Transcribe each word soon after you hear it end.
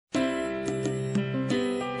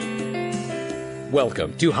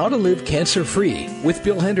Welcome to How to Live Cancer Free with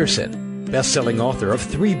Bill Henderson, best-selling author of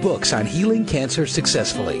 3 books on healing cancer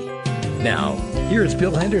successfully. Now, here's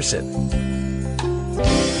Bill Henderson.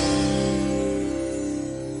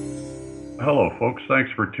 Hello, folks.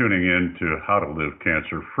 Thanks for tuning in to How to Live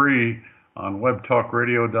Cancer Free on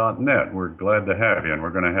webtalkradio.net. We're glad to have you, and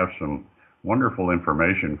we're going to have some wonderful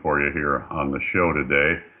information for you here on the show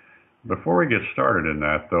today. Before we get started in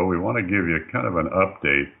that, though, we want to give you kind of an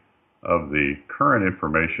update of the current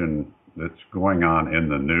information that's going on in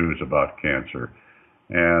the news about cancer.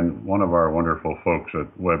 And one of our wonderful folks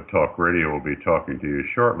at Web Talk Radio will be talking to you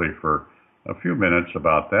shortly for a few minutes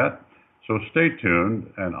about that. So stay tuned,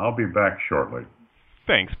 and I'll be back shortly.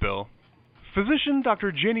 Thanks, Bill. Physician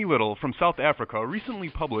Dr. Jenny Little from South Africa recently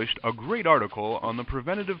published a great article on the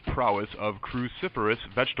preventative prowess of cruciferous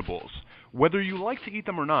vegetables. Whether you like to eat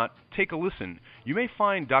them or not, take a listen. You may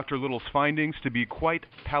find Dr. Little's findings to be quite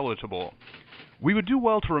palatable. We would do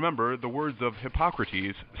well to remember the words of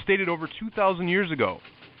Hippocrates, stated over 2,000 years ago.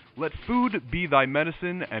 Let food be thy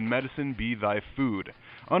medicine, and medicine be thy food.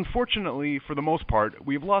 Unfortunately, for the most part,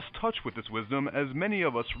 we have lost touch with this wisdom as many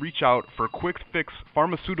of us reach out for quick-fix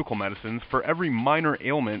pharmaceutical medicines for every minor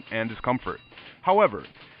ailment and discomfort. However,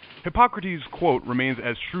 Hippocrates' quote remains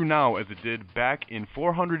as true now as it did back in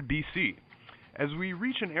 400 BC. As we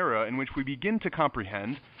reach an era in which we begin to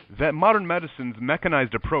comprehend that modern medicine's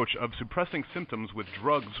mechanized approach of suppressing symptoms with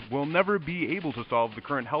drugs will never be able to solve the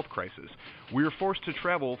current health crisis, we are forced to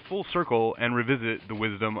travel full circle and revisit the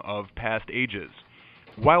wisdom of past ages.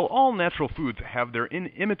 While all natural foods have their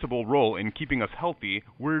inimitable role in keeping us healthy,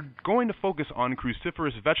 we're going to focus on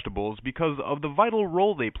cruciferous vegetables because of the vital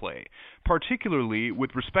role they play, particularly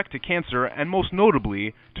with respect to cancer and most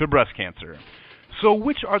notably to breast cancer. So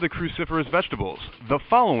which are the cruciferous vegetables? The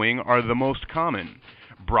following are the most common: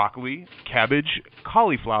 broccoli, cabbage,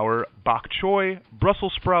 cauliflower, bok choy,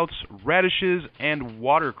 Brussels sprouts, radishes, and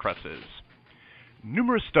watercresses.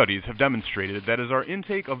 Numerous studies have demonstrated that as our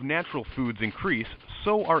intake of natural foods increase,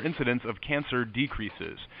 so our incidence of cancer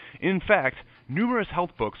decreases. In fact, numerous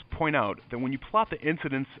health books point out that when you plot the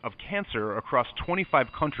incidence of cancer across 25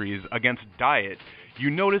 countries against diet,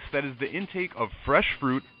 you notice that as the intake of fresh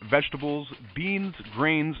fruit, vegetables, beans,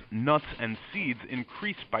 grains, nuts, and seeds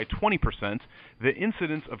increase by 20%, the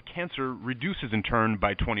incidence of cancer reduces in turn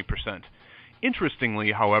by 20%.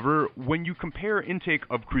 Interestingly, however, when you compare intake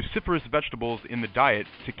of cruciferous vegetables in the diet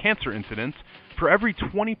to cancer incidence, for every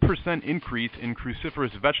 20% increase in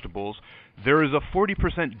cruciferous vegetables, there is a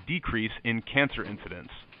 40% decrease in cancer incidence.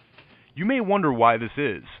 You may wonder why this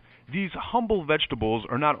is. These humble vegetables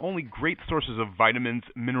are not only great sources of vitamins,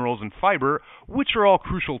 minerals, and fiber, which are all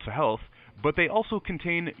crucial to health, but they also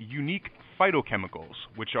contain unique phytochemicals,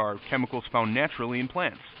 which are chemicals found naturally in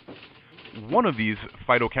plants. One of these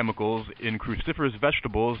phytochemicals in cruciferous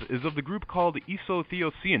vegetables is of the group called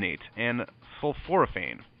isothiocyanate and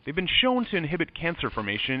sulforaphane. They've been shown to inhibit cancer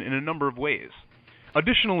formation in a number of ways.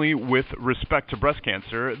 Additionally, with respect to breast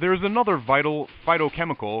cancer, there is another vital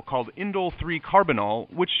phytochemical called indole-3-carbinol,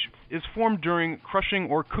 which is formed during crushing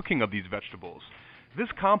or cooking of these vegetables. This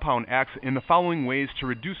compound acts in the following ways to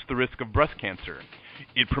reduce the risk of breast cancer.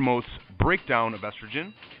 It promotes breakdown of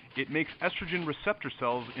estrogen. It makes estrogen receptor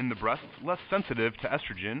cells in the breasts less sensitive to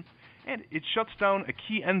estrogen, and it shuts down a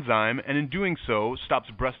key enzyme, and in doing so stops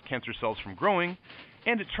breast cancer cells from growing,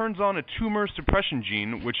 and it turns on a tumor suppression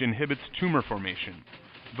gene which inhibits tumor formation.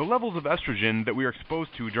 The levels of estrogen that we are exposed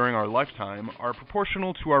to during our lifetime are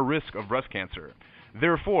proportional to our risk of breast cancer.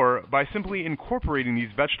 Therefore, by simply incorporating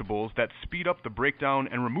these vegetables that speed up the breakdown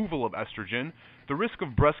and removal of estrogen, the risk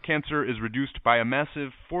of breast cancer is reduced by a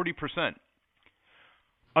massive 40%.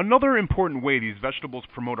 Another important way these vegetables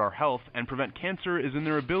promote our health and prevent cancer is in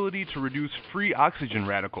their ability to reduce free oxygen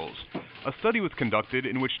radicals. A study was conducted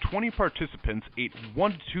in which 20 participants ate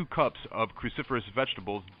 1 to 2 cups of cruciferous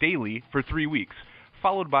vegetables daily for 3 weeks,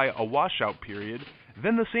 followed by a washout period.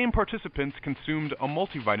 Then the same participants consumed a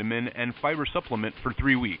multivitamin and fiber supplement for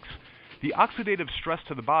 3 weeks. The oxidative stress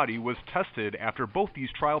to the body was tested after both these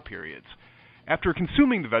trial periods. After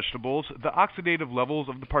consuming the vegetables, the oxidative levels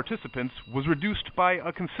of the participants was reduced by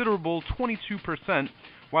a considerable 22%,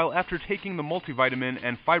 while after taking the multivitamin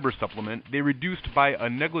and fiber supplement, they reduced by a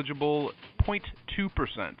negligible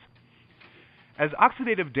 0.2%. As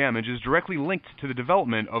oxidative damage is directly linked to the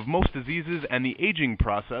development of most diseases and the aging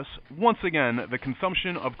process, once again, the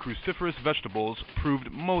consumption of cruciferous vegetables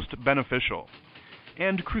proved most beneficial.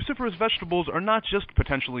 And cruciferous vegetables are not just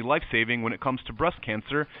potentially life-saving when it comes to breast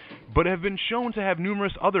cancer, but have been shown to have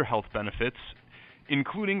numerous other health benefits,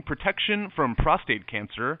 including protection from prostate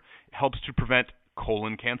cancer, helps to prevent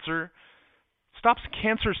colon cancer, stops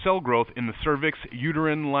cancer cell growth in the cervix,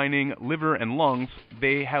 uterine lining, liver, and lungs.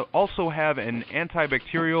 They also have an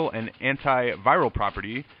antibacterial and antiviral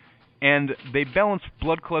property, and they balance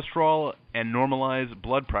blood cholesterol and normalize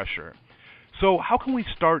blood pressure. So how can we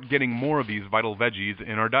start getting more of these vital veggies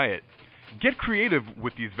in our diet? Get creative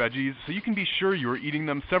with these veggies so you can be sure you're eating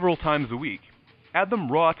them several times a week. Add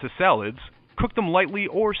them raw to salads, cook them lightly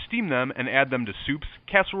or steam them and add them to soups,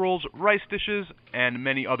 casseroles, rice dishes, and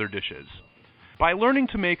many other dishes. By learning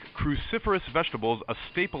to make cruciferous vegetables a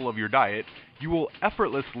staple of your diet, you will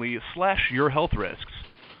effortlessly slash your health risks.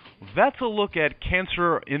 That's a look at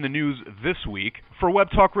cancer in the news this week. For Web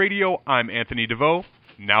Talk Radio, I'm Anthony DeVoe.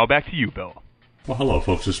 Now back to you, Bill. Well, hello,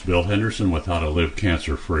 folks. This is Bill Henderson with How to Live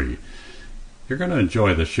Cancer-Free. You're going to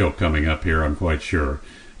enjoy the show coming up here, I'm quite sure.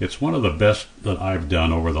 It's one of the best that I've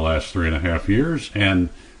done over the last 3.5 years, and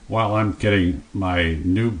while I'm getting my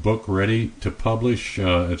new book ready to publish,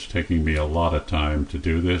 it's taking me a lot of time to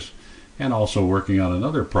do this, and also working on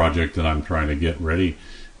another project that I'm trying to get ready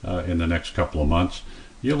in the next couple of months.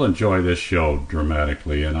 You'll enjoy this show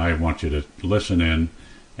dramatically, and I want you to listen in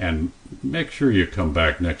and make sure you come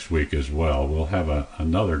back next week as well. We'll have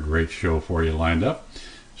another great show for you lined up,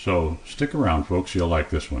 so stick around, folks. You'll like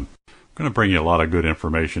this one. I'm going to bring you a lot of good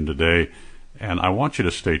information today, and I want you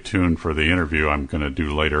to stay tuned for the interview I'm going to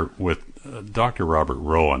do later with Dr. Robert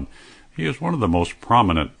Rowan. He is one of the most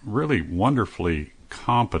prominent, really wonderfully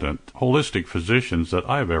competent, holistic physicians that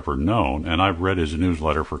I've ever known, and I've read his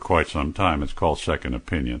newsletter for quite some time. It's called Second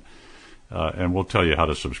Opinion, and we'll tell you how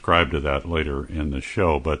to subscribe to that later in the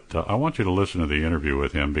show, but I want you to listen to the interview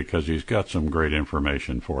with him because he's got some great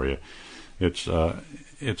information for you. It's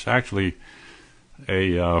actually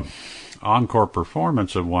a encore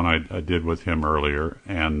performance of one I did with him earlier,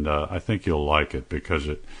 and I think you'll like it because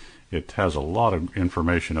it has a lot of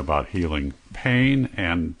information about healing pain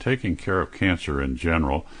and taking care of cancer in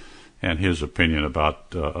general, and his opinion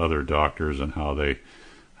about other doctors and how they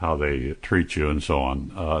treat you and so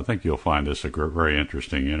on. I think you'll find this a very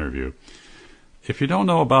interesting interview. If you don't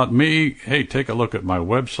know about me, hey, take a look at my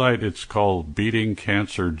website. It's called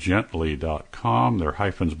beatingcancergently.com. There are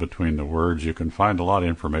hyphens between the words. You can find a lot of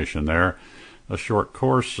information there. A short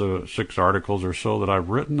course, 6 articles or so that I've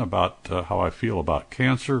written about how I feel about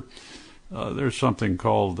cancer. There's something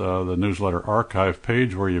called the newsletter archive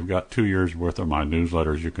page where you've got 2 years worth of my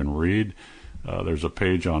newsletters you can read. There's a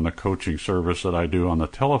page on the coaching service that I do on the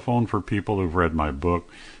telephone for people who've read my book.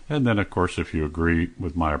 And then, of course, if you agree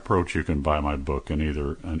with my approach, you can buy my book in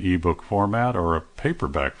either an ebook format or a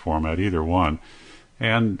paperback format, either one.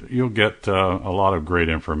 And you'll get a lot of great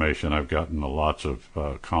information. I've gotten lots of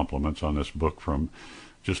compliments on this book from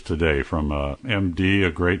just today from MD,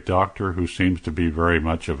 a great doctor who seems to be very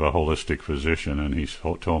much of a holistic physician, and he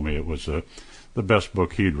told me it was the best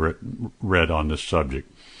book he'd read on this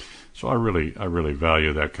subject. So I really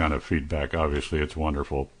value that kind of feedback. Obviously, it's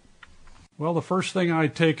wonderful. Well, the first thing I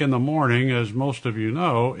take in the morning, as most of you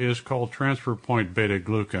know, is called Transfer Point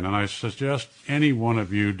Beta-Glucan, and I suggest any one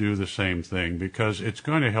of you do the same thing because it's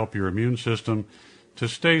going to help your immune system to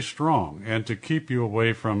stay strong and to keep you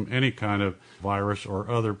away from any kind of virus or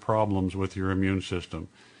other problems with your immune system.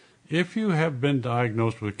 If you have been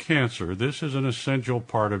diagnosed with cancer, this is an essential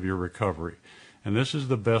part of your recovery, and this is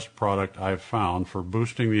the best product I've found for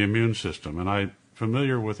boosting the immune system, and I'm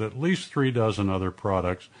familiar with at least 3 dozen other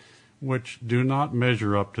products which do not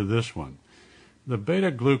measure up to this one. The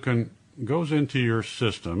beta-glucan goes into your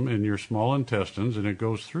system, in your small intestines, and it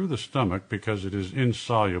goes through the stomach because it is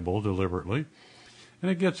insoluble deliberately, and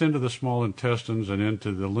it gets into the small intestines and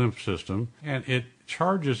into the lymph system, and it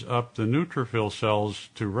charges up the neutrophil cells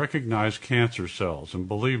to recognize cancer cells. And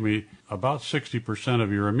believe me, about 60%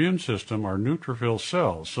 of your immune system are neutrophil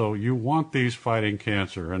cells, so you want these fighting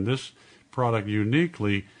cancer, and this product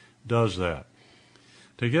uniquely does that.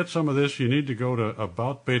 To get some of this, you need to go to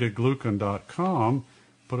aboutbetaglucan.com,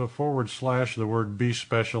 put a / the word Be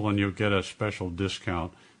Special, and you'll get a special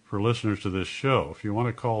discount for listeners to this show. If you want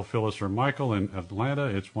to call Phyllis or Michael in Atlanta,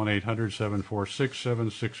 it's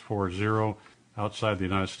 1-800-746-7640. Outside the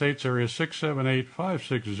United States area,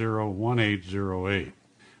 678-560-1808.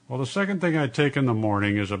 Well, the second thing I take in the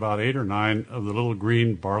morning is about 8 or 9 of the little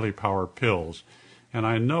green Barley Power pills, and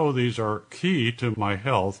I know these are key to my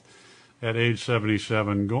health at age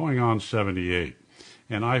 77, going on 78.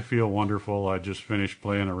 And I feel wonderful. I just finished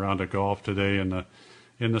playing a round of golf today in the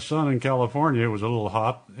sun in California. It was a little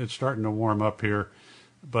hot. It's starting to warm up here,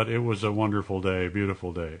 but it was a wonderful day,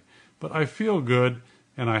 beautiful day. But I feel good,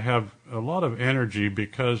 and I have a lot of energy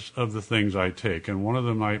because of the things I take. And one of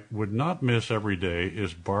them I would not miss every day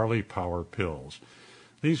is Barley Power pills.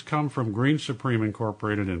 These come from Green Supreme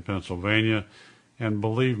Incorporated in Pennsylvania. And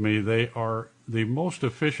believe me, they are the most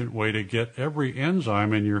efficient way to get every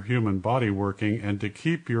enzyme in your human body working and to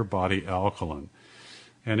keep your body alkaline.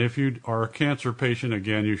 And if you are a cancer patient,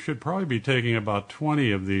 again, you should probably be taking about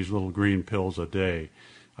 20 of these little green pills a day.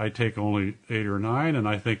 I take only 8 or 9, and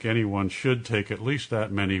I think anyone should take at least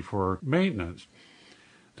that many for maintenance.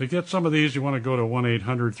 To get some of these, you want to go to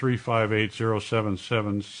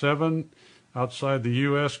 1-800-358-0777. Outside the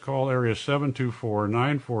U.S., call area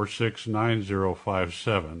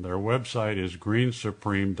 724-946-9057. Their website is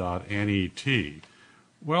greensupreme.net.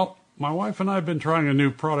 Well, my wife and I have been trying a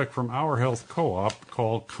new product from Our Health Co-op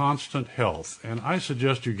called Constant Health, and I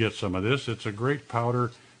suggest you get some of this. It's a great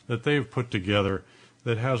powder that they've put together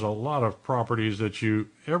that has a lot of properties that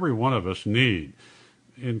every one of us need,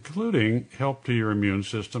 including help to your immune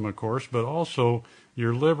system, of course, but also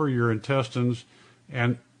your liver, your intestines,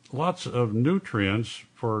 and lots of nutrients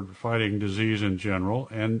for fighting disease in general,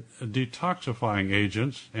 and detoxifying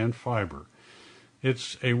agents and fiber.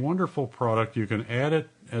 It's a wonderful product. You can add it,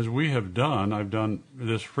 as we have done. I've done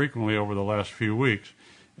this frequently over the last few weeks,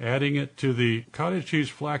 adding it to the cottage cheese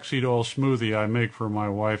flaxseed oil smoothie I make for my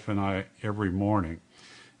wife and I every morning.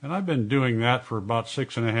 And I've been doing that for about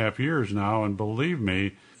 6.5 years now, and believe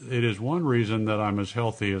me, it is one reason that I'm as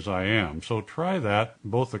healthy as I am. So try that,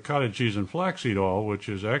 both the cottage cheese and flaxseed oil, which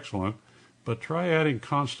is excellent, but try adding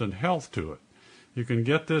Constant Health to it. You can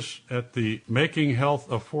get this at the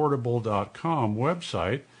makinghealthaffordable.com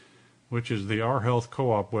website, which is the Our Health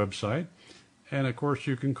Co-op website. And, of course,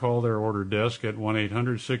 you can call their order desk at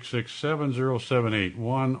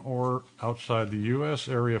 1-800-667-0781 or outside the U.S.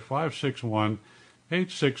 area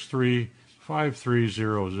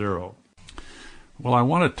 561-863-5300. Well, I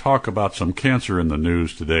want to talk about some cancer in the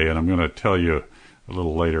news today, and I'm going to tell you a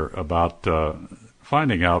little later about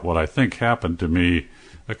finding out what I think happened to me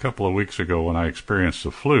a couple of weeks ago when I experienced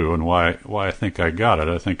the flu and why I think I got it.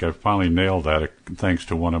 I think I finally nailed that thanks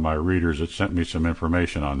to one of my readers that sent me some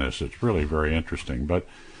information on this. It's really very interesting. But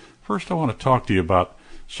first I want to talk to you about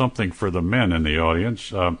something for the men in the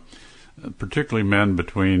audience, particularly men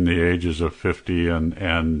between the ages of 50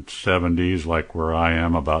 and 70s, like where I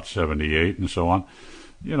am, about 78 and so on.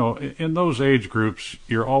 You know, in those age groups,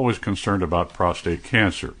 you're always concerned about prostate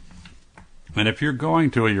cancer. And if you're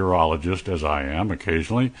going to a urologist, as I am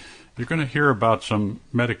occasionally, you're going to hear about some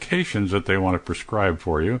medications that they want to prescribe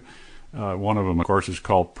for you. One of them, of course, is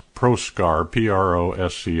called Proscar,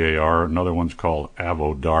 Proscar. Another one's called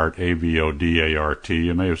Avodart, Avodart.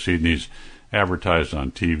 You may have seen these advertised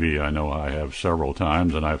on TV. I know I have several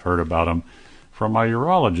times, and I've heard about them from my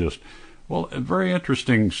urologist. Well, a very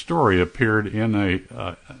interesting story appeared in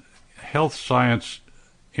a Health Science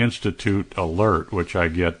Institute alert, which I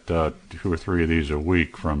get 2 or 3 of these a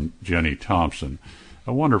week from Jenny Thompson,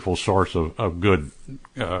 a wonderful source of good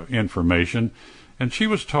information. And she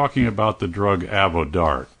was talking about the drug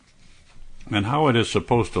Avodart and how it is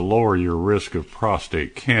supposed to lower your risk of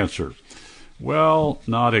prostate cancer. Well,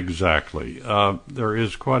 not exactly. There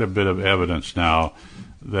is quite a bit of evidence now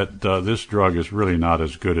that this drug is really not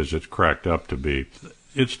as good as it's cracked up to be.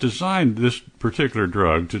 It's designed, this particular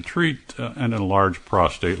drug, to treat an enlarged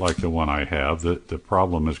prostate like the one I have. The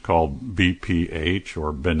problem is called BPH,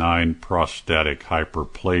 or benign prostatic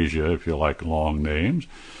hyperplasia, if you like long names.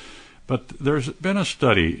 But there's been a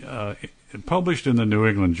study published in the New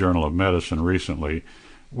England Journal of Medicine recently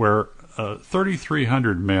where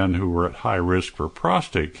 3,300 men who were at high risk for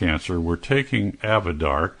prostate cancer were taking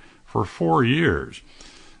Avodart for 4 years.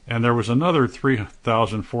 And there was another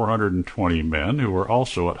 3,420 men who were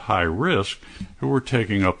also at high risk who were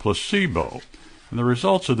taking a placebo. And the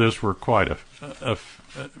results of this were quite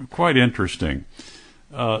interesting.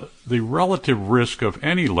 The relative risk of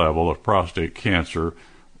any level of prostate cancer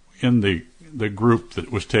in the group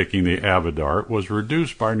that was taking the Avodart was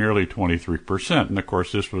reduced by nearly 23%. And, of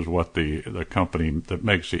course, this was what the company that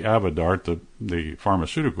makes the Avodart, the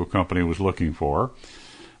pharmaceutical company, was looking for.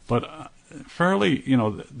 But fairly,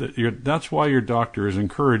 that's why your doctor is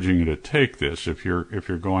encouraging you to take this if you're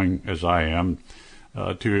going, as I am,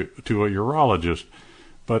 to a urologist.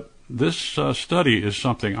 But this study is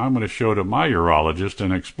something I'm going to show to my urologist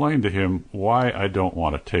and explain to him why I don't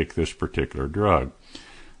want to take this particular drug.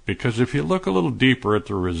 Because if you look a little deeper at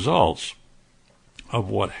the results of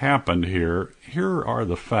what happened here are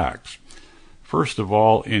the facts. First of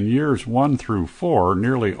all, in years 1 through 4,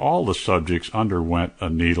 nearly all the subjects underwent a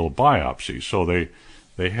needle biopsy. So they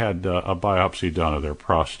had a biopsy done of their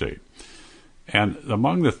prostate. And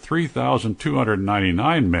among the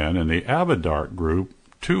 3,299 men in the Avodart group,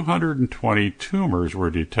 220 tumors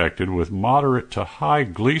were detected with moderate to high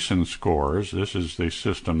Gleason scores. This is the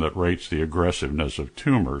system that rates the aggressiveness of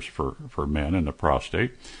tumors for men in the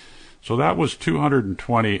prostate. So that was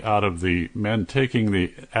 220 out of the men taking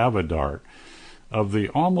the Avodart. Of the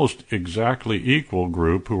almost exactly equal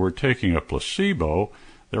group who were taking a placebo,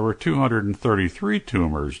 there were 233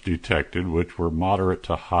 tumors detected, which were moderate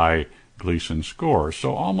to high Gleason scores.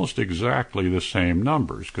 So almost exactly the same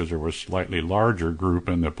numbers, because there was a slightly larger group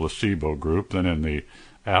in the placebo group than in the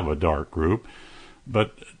Avodart group.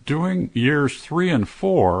 But during years 3 and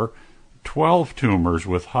 4, 12 tumors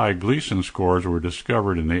with high Gleason scores were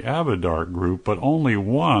discovered in the Avodart group, but only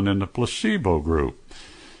 1 in the placebo group.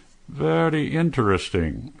 Very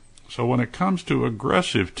interesting. So when it comes to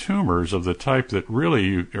aggressive tumors of the type that really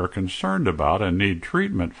you are concerned about and need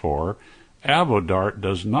treatment for, Avodart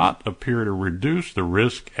does not appear to reduce the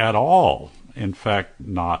risk at all. In fact,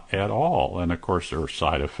 not at all. And of course, there are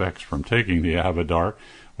side effects from taking the Avodart,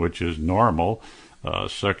 which is normal.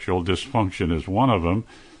 Sexual dysfunction is one of them.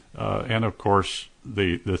 And of course,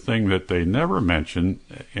 the thing that they never mention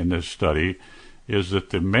in this study is that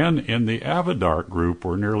the men in the Avodart group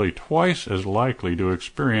were nearly twice as likely to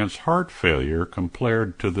experience heart failure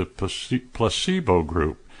compared to the placebo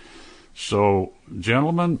group. So,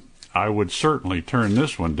 gentlemen, I would certainly turn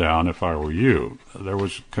this one down if I were you. There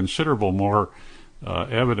was considerable more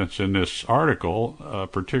evidence in this article,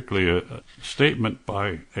 particularly a statement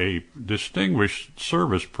by a distinguished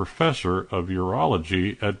service professor of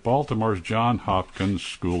urology at Baltimore's Johns Hopkins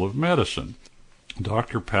School of Medicine,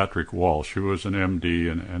 Dr. Patrick Walsh, who is an MD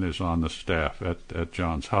and is on the staff at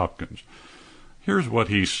Johns Hopkins. Here's what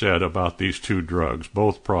he said about these two drugs,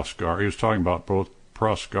 both Proscar. He was talking about both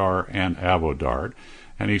Proscar and Avodart,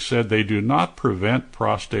 and he said they do not prevent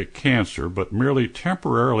prostate cancer, but merely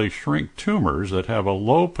temporarily shrink tumors that have a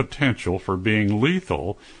low potential for being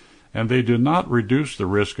lethal, and they do not reduce the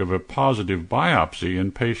risk of a positive biopsy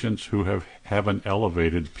in patients who have an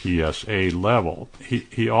elevated PSA level.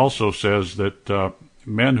 He also says that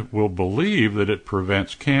men will believe that it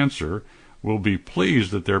prevents cancer, will be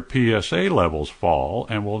pleased that their PSA levels fall,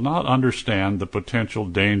 and will not understand the potential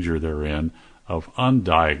danger therein of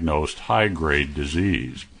undiagnosed high-grade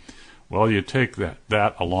disease. Well, you take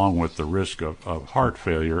that along with the risk of heart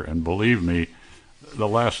failure, and believe me, the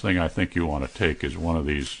last thing I think you want to take is one of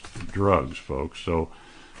these drugs, folks. So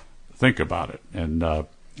think about it, and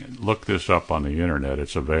look this up on the internet.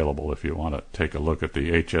 It's available if you want to take a look at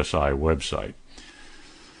the HSI website.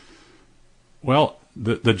 Well,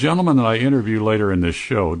 the gentleman that I interview later in this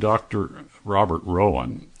show, Dr. Robert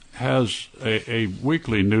Rowan, has a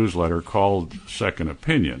weekly newsletter called Second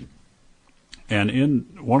Opinion. And in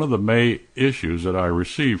one of the May issues that I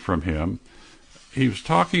received from him, he was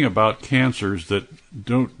talking about cancers that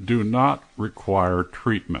do not require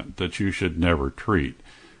treatment, that you should never treat.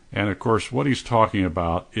 And of course, what he's talking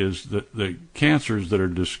about is that the cancers that are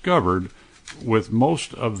discovered with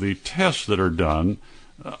most of the tests that are done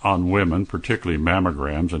on women, particularly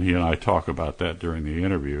mammograms, and he and I talk about that during the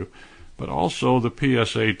interview, but also the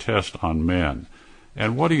PSA test on men.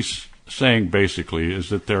 And what he's saying basically is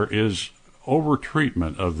that there is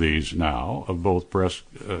over-treatment of these now, of both breast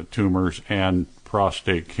tumors and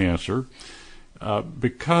prostate cancer,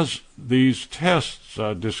 because these tests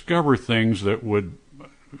discover things that would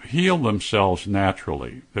heal themselves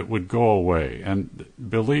naturally, that would go away. And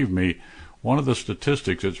believe me, one of the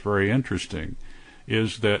statistics that's very interesting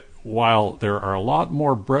is that while there are a lot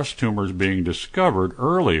more breast tumors being discovered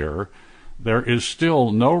earlier, there is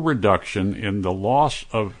still no reduction in the loss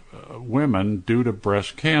of women due to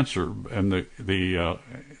breast cancer, and the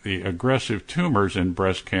aggressive tumors in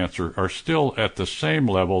breast cancer are still at the same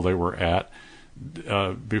level they were at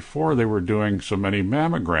before they were doing so many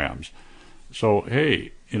mammograms. So,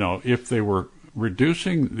 hey, if they were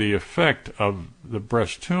reducing the effect of the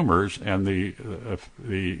breast tumors and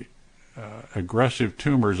the aggressive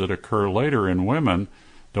tumors that occur later in women,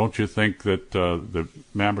 don't you think that the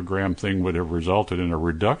mammogram thing would have resulted in a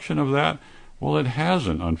reduction of that? Well, it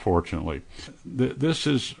hasn't, unfortunately. This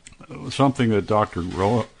is something that Dr.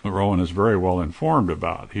 Rowan is very well informed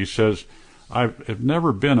about. He says, I've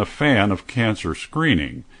never been a fan of cancer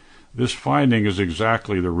screening. This finding is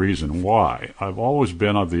exactly the reason why. I've always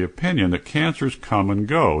been of the opinion that cancers come and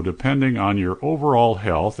go depending on your overall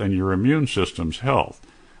health and your immune system's health.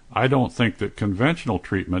 I don't think that conventional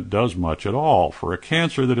treatment does much at all. For a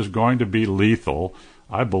cancer that is going to be lethal,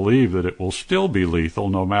 I believe that it will still be lethal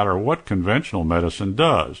no matter what conventional medicine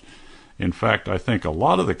does. In fact, I think a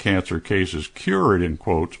lot of the cancer cases cured, in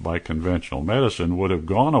quotes, by conventional medicine would have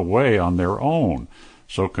gone away on their own.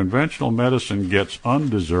 So conventional medicine gets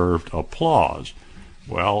undeserved applause.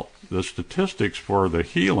 Well, the statistics for the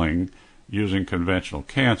healing using conventional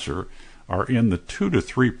cancer are in the 2 to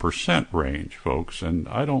 3% range, folks, and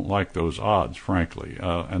I don't like those odds, frankly.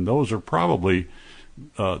 And those are probably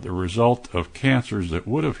the result of cancers that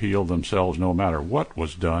would have healed themselves no matter what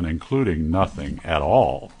was done, including nothing at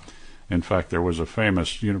all. In fact, there was a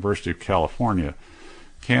famous University of California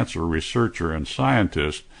cancer researcher and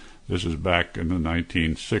scientist, this is back in the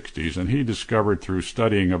 1960s, and he discovered through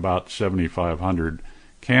studying about 7,500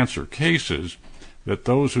 cancer cases that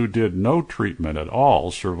those who did no treatment at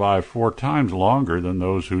all survived 4 times longer than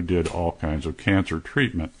those who did all kinds of cancer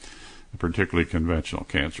treatment, particularly conventional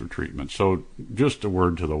cancer treatment. So just a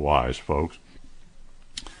word to the wise, folks.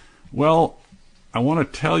 Well, I want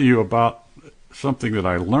to tell you about something that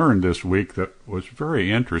I learned this week that was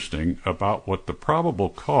very interesting about what the probable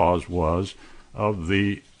cause was of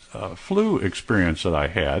the flu experience that I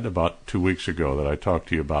had about 2 weeks ago that I talked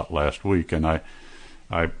to you about last week, and I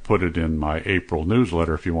put it in my April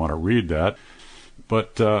newsletter if you want to read that.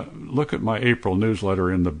 But look at my April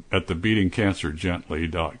newsletter at the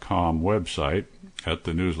beatingcancergently.com website at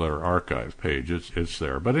the newsletter archive page. It's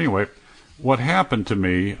there. But anyway, what happened to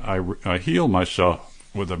me, I healed myself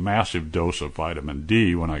with a massive dose of vitamin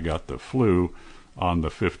D when I got the flu on the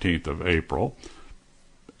 15th of April.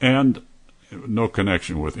 And no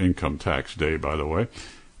connection with Income Tax Day, by the way.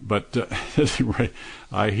 But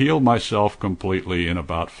I healed myself completely in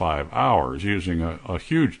about 5 hours using a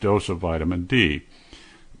huge dose of vitamin D.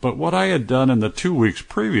 But what I had done in the 2 weeks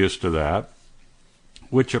previous to that,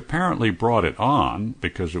 which apparently brought it on,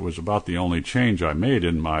 because it was about the only change I made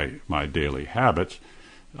in my daily habits,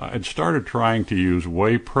 I had started trying to use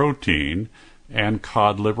whey protein and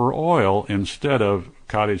cod liver oil instead of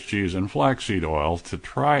cottage cheese and flaxseed oil to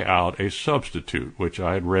try out a substitute, which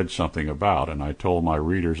I had read something about, and I told my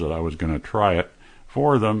readers that I was going to try it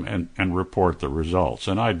for them and report the results,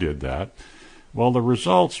 and I did that. Well, the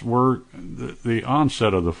results were the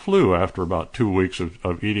onset of the flu after about 2 weeks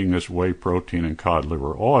of eating this whey protein and cod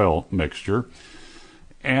liver oil mixture.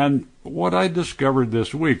 And what I discovered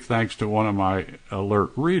this week, thanks to one of my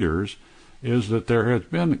alert readers, is that there has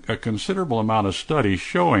been a considerable amount of study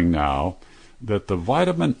showing now that the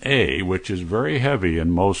vitamin A, which is very heavy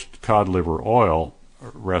in most cod liver oil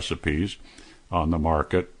recipes on the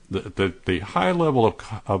market, the high level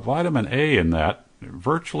of vitamin A in that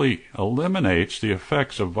virtually eliminates the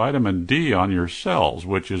effects of vitamin D on your cells,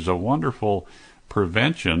 which is a wonderful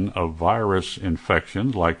prevention of virus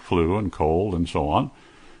infections like flu and cold and so on.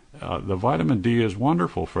 The vitamin D is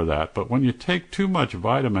wonderful for that, but when you take too much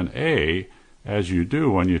vitamin A, as you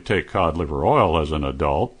do when you take cod liver oil as an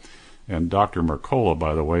adult, and Dr. Mercola,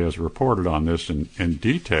 by the way, has reported on this in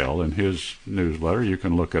detail in his newsletter. You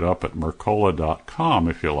can look it up at mercola.com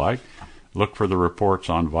if you like. Look for the reports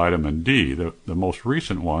on vitamin D. The most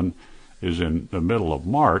recent one is in the middle of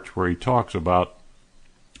March, where he talks about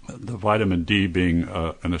the vitamin D being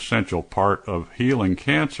an essential part of healing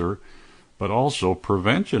cancer, but also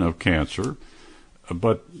prevention of cancer,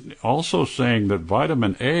 but also saying that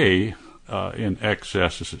vitamin A in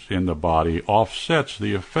excess in the body offsets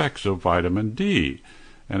the effects of vitamin D.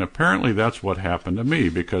 And apparently that's what happened to me,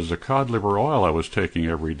 because the cod liver oil I was taking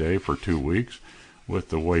every day for 2 weeks with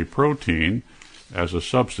the whey protein as a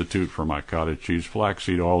substitute for my cottage cheese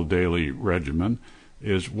flaxseed oil daily regimen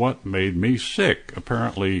is what made me sick.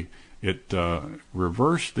 Apparently it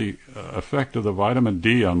reversed the effect of the vitamin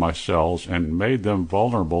D on my cells and made them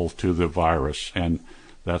vulnerable to the virus, and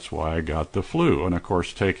that's why I got the flu. And of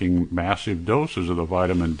course, taking massive doses of the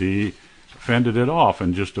vitamin D fended it off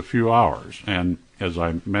in just a few hours. And as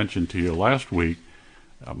I mentioned to you last week,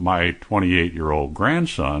 my 28-year-old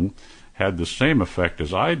grandson had the same effect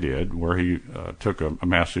as I did, where he took a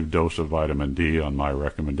massive dose of vitamin D on my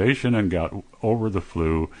recommendation and got over the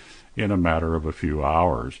flu in a matter of a few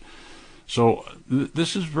hours. So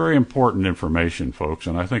this is very important information, folks,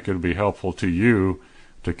 and I think it'll be helpful to you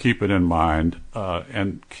to keep it in mind,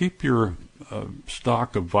 and keep your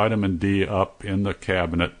stock of vitamin D up in the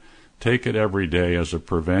cabinet. Take it every day as a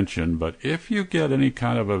prevention. But if you get any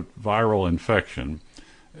kind of a viral infection,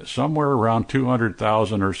 somewhere around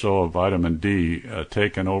 200,000 or so of vitamin D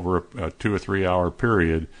taken over a 2 or 3 hour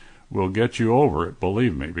period will get you over it,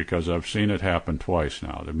 believe me, because I've seen it happen twice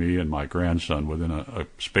now to me and my grandson within a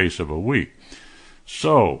space of a week.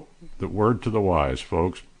 So, the word to the wise,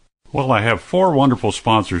 folks. Well, I have 4 wonderful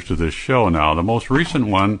sponsors to this show now. The most recent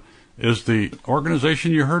one is the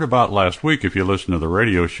organization you heard about last week if you listened to the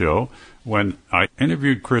radio show when I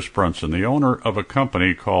interviewed Chris Brunson, the owner of a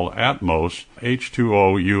company called Atmos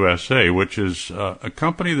H2O USA, which is a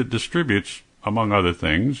company that distributes, among other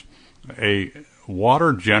things, a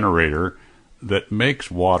water generator that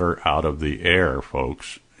makes water out of the air,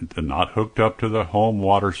 folks. Not hooked up to the home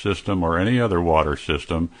water system or any other water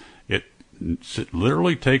system. It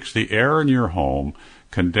literally takes the air in your home,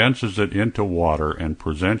 condenses it into water, and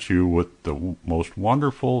presents you with the most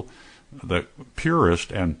wonderful, the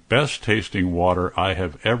purest and best tasting water I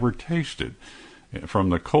have ever tasted, from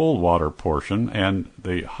the cold water portion and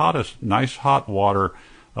the hottest, nice hot water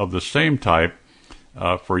of the same type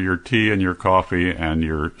for your tea and your coffee and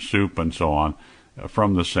your soup and so on,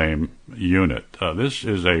 from the same unit. This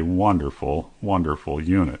is a wonderful, wonderful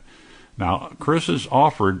unit. Now, Chris has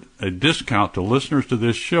offered a discount to listeners to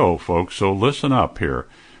this show, folks, so listen up here.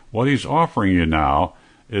 What he's offering you now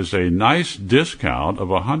is a nice discount of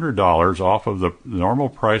 $100 off of the normal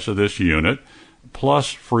price of this unit,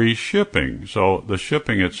 plus free shipping. So the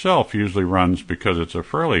shipping itself usually runs, because it's a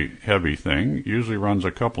fairly heavy thing, usually runs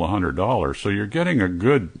a couple of $100. So you're getting a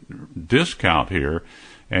good discount here,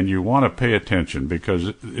 and you want to pay attention,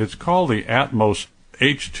 because it's called the Atmos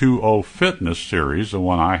H2O Fitness Series, the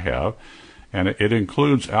one I have, and it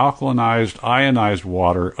includes alkalinized, ionized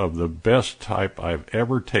water of the best type I've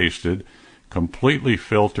ever tasted, completely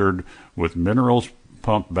filtered with minerals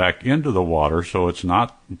pumped back into the water, so it's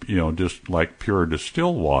not, just like pure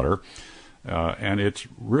distilled water, and it's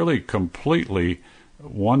really completely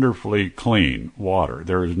wonderfully clean water.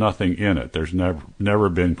 There is nothing in it. There's never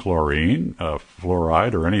been chlorine,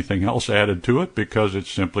 fluoride, or anything else added to it, because it's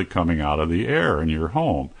simply coming out of the air in your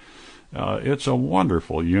home. It's a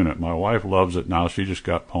wonderful unit. My wife loves it now. She just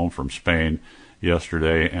got home from Spain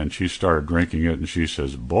yesterday, and she started drinking it, and she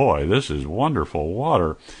says, boy, this is wonderful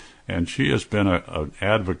water. And she has been an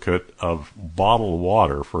advocate of bottled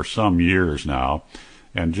water for some years now,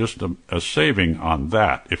 and just a saving on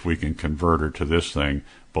that, if we can convert her to this thing,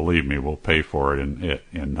 believe me, we'll pay for it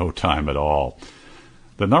in no time at all.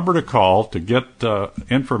 The number to call to get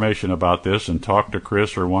information about this and talk to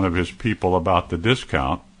Chris or one of his people about the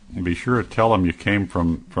discount, and be sure to tell them you came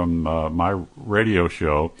from my radio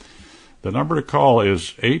show. The number to call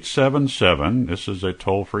is 877, this is a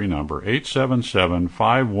toll-free number,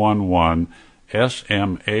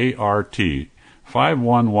 877-511-SMART,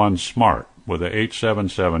 511-SMART, with a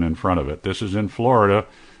 877 in front of it. This is in Florida,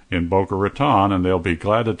 in Boca Raton, and they'll be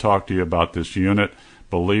glad to talk to you about this unit.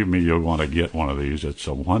 Believe me, you'll want to get one of these. It's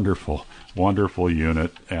a wonderful, wonderful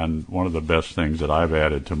unit, and one of the best things that I've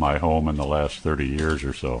added to my home in the last 30 years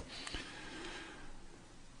or so.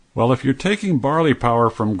 Well, if you're taking barley power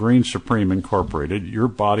from Green Supreme Incorporated, your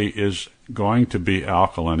body is going to be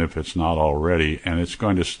alkaline if it's not already, and it's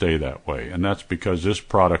going to stay that way. And that's because this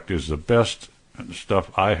product is the best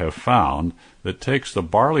stuff I have found that takes the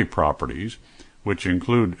barley properties, which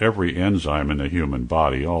include every enzyme in the human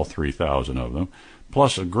body, all 3,000 of them,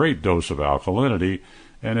 plus a great dose of alkalinity,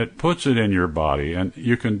 and it puts it in your body. And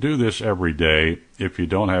you can do this every day. If you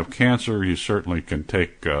don't have cancer, you certainly can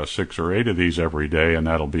take 6 or 8 of these every day, and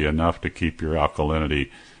that'll be enough to keep your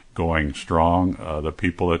alkalinity going strong. The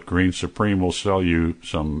people at Green Supreme will sell you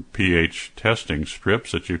some pH testing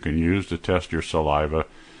strips that you can use to test your saliva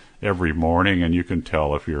every morning, and you can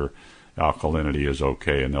tell if your alkalinity is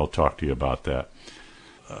okay, and they'll talk to you about that.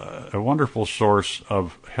 A wonderful source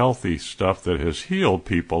of healthy stuff that has healed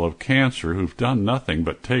people of cancer who've done nothing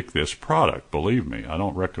but take this product. Believe me, I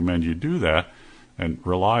don't recommend you do that and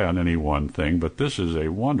rely on any one thing, but this is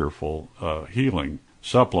a wonderful healing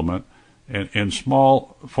supplement in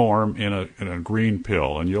small form in a green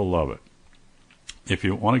pill, and you'll love it. If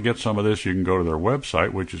you want to get some of this, you can go to their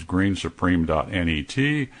website, which is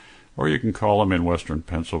greensupreme.net, or you can call them in Western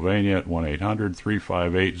Pennsylvania at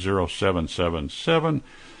 1-800-358-0777.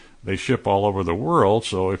 They ship all over the world,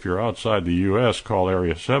 so if you're outside the U.S., call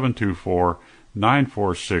area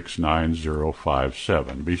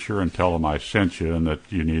 724-946-9057. Be sure and tell them I sent you and that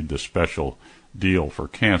you need the special deal for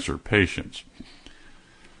cancer patients.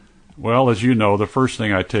 Well, as you know, the first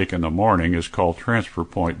thing I take in the morning is called Transfer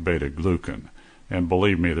Point Beta-Glucan. And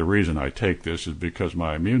believe me, the reason I take this is because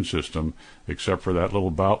my immune system, except for that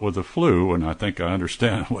little bout with the flu, and I think I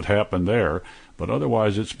understand what happened there, but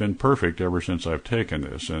otherwise it's been perfect ever since I've taken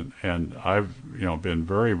this. And I've been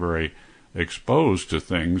very, very exposed to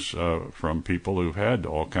things from people who've had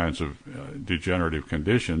all kinds of degenerative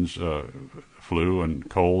conditions, flu and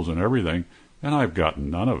colds and everything, and I've gotten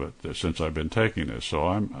none of it since I've been taking this.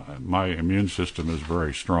 So my immune system is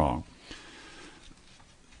very strong.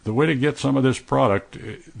 The way to get some of this product,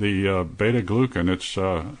 the beta-glucan,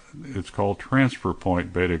 it's called Transfer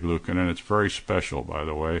Point Beta-Glucan, and it's very special, by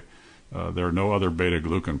the way. There are no other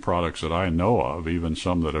beta-glucan products that I know of, even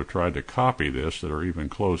some that have tried to copy this, that are even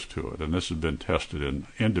close to it. And this has been tested in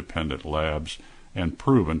independent labs and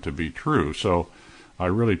proven to be true. So I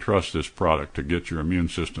really trust this product to get your immune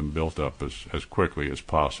system built up as quickly as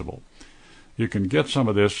possible. You can get some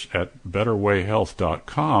of this at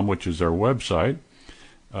betterwayhealth.com, which is their website,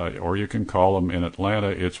 or you can call them in Atlanta.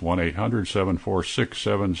 It's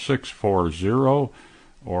 1-800-746-7640,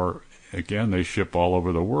 or again, they ship all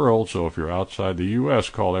over the world, so if you're outside the U.S.,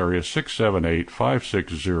 call area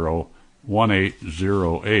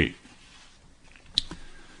 678-560-1808.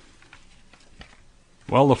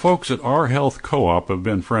 Well, the folks at Our Health Co-op have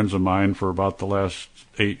been friends of mine for about the last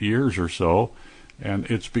 8 years or so, and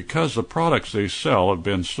it's because the products they sell have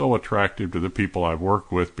been so attractive to the people I've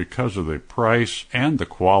worked with because of the price and the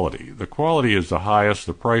quality. The quality is the highest,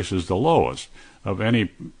 the price is the lowest of any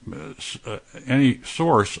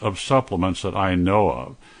source of supplements that I know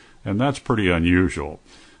of, and that's pretty unusual.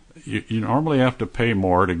 You normally have to pay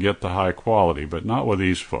more to get the high quality, but not with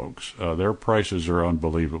these folks. Their prices are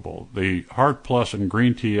unbelievable. The Heart Plus and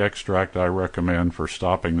green tea extract I recommend for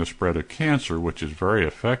stopping the spread of cancer, which is very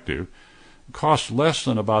effective, costs less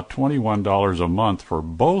than about $21 a month for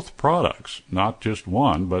both products, not just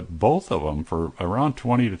one, but both of them for around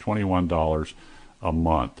 $20 to $21 a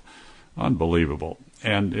month. Unbelievable.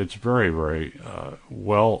 And it's very, very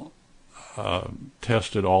well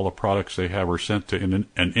tested. All the products they have are sent to an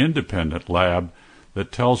independent lab that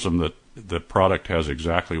tells them that the product has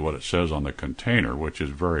exactly what it says on the container, which is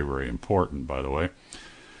very, very important, by the way.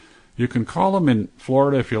 You can call them in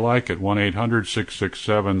Florida if you like at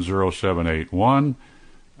 1-800-667-0781.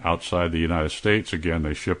 Outside the United States, again,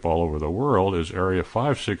 they ship all over the world, is area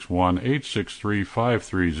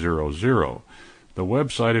 561-863-5300. The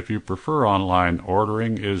website, if you prefer online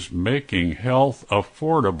ordering, is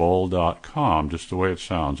makinghealthaffordable.com, just the way it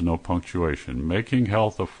sounds, no punctuation,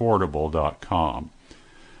 makinghealthaffordable.com.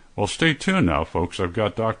 Well, stay tuned now, folks. I've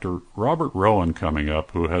got Dr. Robert Rowan coming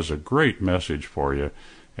up, who has a great message for you,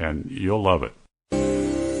 and you'll love it.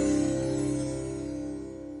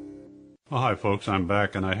 Well, hi, folks. I'm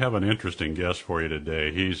back, and I have an interesting guest for you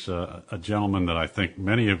today. He's a gentleman that I think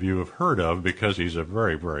many of you have heard of because he's a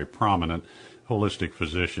very, very prominent holistic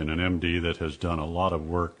physician, an MD that has done a lot of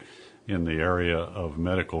work in the area of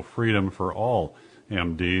medical freedom for all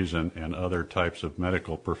MDs and other types of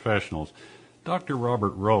medical professionals. Dr.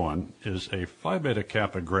 Robert Rowan is a Phi Beta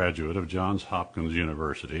Kappa graduate of Johns Hopkins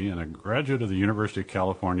University and a graduate of the University of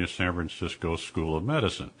California, San Francisco School of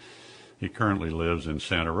Medicine. He currently lives in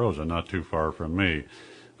Santa Rosa, not too far from me.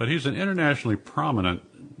 But he's an internationally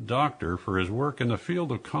prominent doctor for his work in the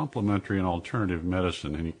field of complementary and alternative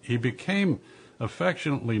medicine. And he became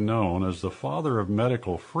affectionately known as the father of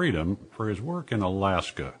medical freedom for his work in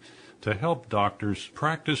Alaska to help doctors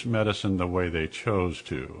practice medicine the way they chose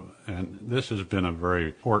to. And this has been a very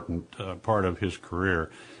important part of his career.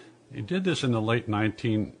 He did this in the late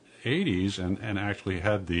 1980s and actually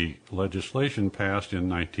had the legislation passed in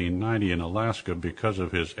 1990 in Alaska because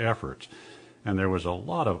of his efforts. And there was a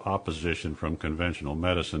lot of opposition from conventional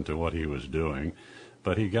medicine to what he was doing,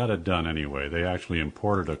 but he got it done anyway. They actually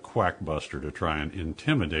imported a quackbuster to try and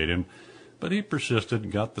intimidate him, but he persisted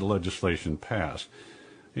and got the legislation passed.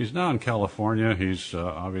 He's now in California. He's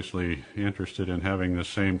obviously interested in having the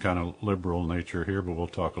same kind of liberal nature here, but we'll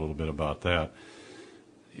talk a little bit about that.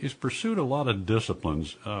 He's pursued a lot of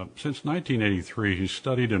disciplines. Since 1983, he's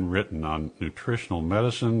studied and written on nutritional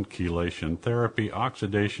medicine, chelation therapy,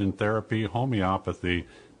 oxidation therapy, homeopathy,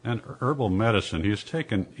 and herbal medicine. He's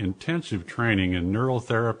taken intensive training in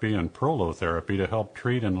neurotherapy and prolotherapy to help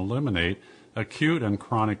treat and eliminate acute and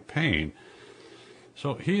chronic pain.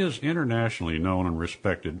 So he is internationally known and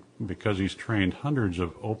respected because he's trained hundreds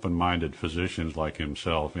of open-minded physicians like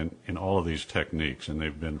himself in all of these techniques, and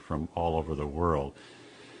they've been from all over the world.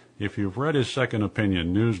 If you've read his Second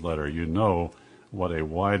Opinion newsletter, you know what a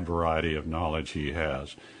wide variety of knowledge he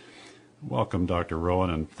has. Welcome, Dr.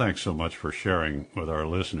 Rowan, and thanks so much for sharing with our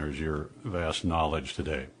listeners your vast knowledge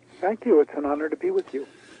today. Thank you. It's an honor to be with you.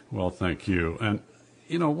 Well, thank you. And,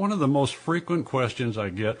 you know, one of the most frequent questions I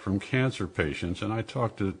get from cancer patients, and I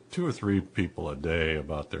talk to 2 or 3 people a day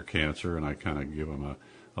about their cancer, and I kind of give them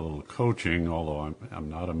a little coaching, although I'm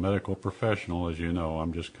not a medical professional, as you know.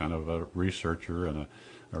 I'm just kind of a researcher and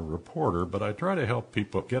a reporter, but I try to help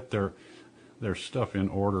people get their stuff in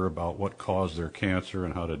order about what caused their cancer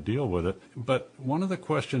and how to deal with it. But one of the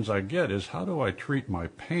questions I get is, how do I treat my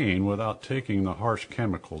pain without taking the harsh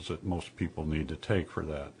chemicals that most people need to take for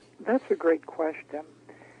that? That's a great question.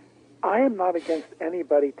 I am not against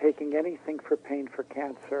anybody taking anything for pain for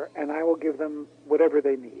cancer, and I will give them whatever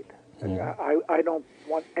they need. I don't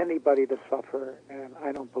want anybody to suffer, and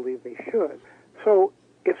I don't believe they should. So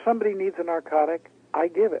if somebody needs a narcotic, I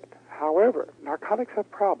give it. However, narcotics have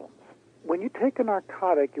problems. when you take a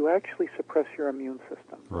narcotic, you actually suppress your immune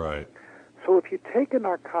system. Right. So if you take a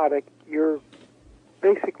narcotic, you're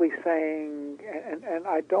basically saying, and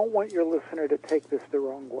I don't want your listener to take this the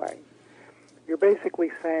wrong way, you're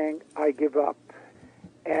basically saying, I give up,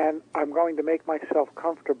 and I'm going to make myself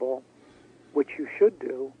comfortable, which you should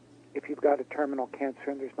do if you've got a terminal cancer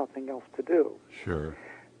and there's nothing else to do. Sure.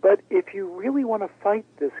 But if you really want to fight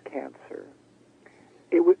this cancer,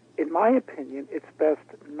 it would, in my opinion, it's best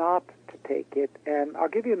not to take it. And I'll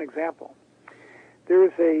give you an example.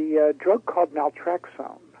 There's a drug called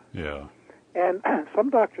naltrexone. Yeah. And some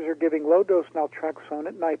doctors are giving low-dose naltrexone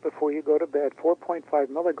at night before you go to bed, 4.5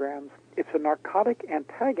 milligrams. It's a narcotic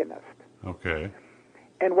antagonist. Okay.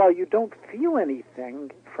 And while you don't feel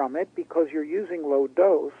anything from it because you're using low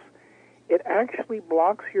dose, it actually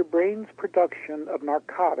blocks your brain's production of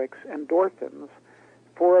narcotics, endorphins,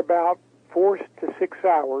 for about 4 to 6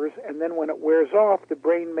 hours, and then when it wears off, the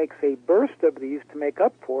brain makes a burst of these to make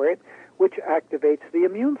up for it, which activates the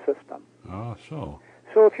immune system. Oh, so.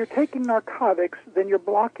 So if you're taking narcotics, then you're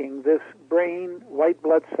blocking this brain white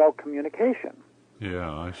blood cell communication. Yeah,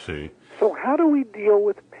 I see. So how do we deal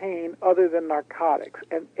with pain other than narcotics?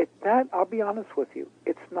 And that, I'll be honest with you,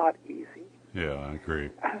 it's not easy. Yeah, I agree.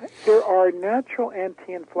 There are natural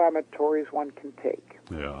anti-inflammatories one can take.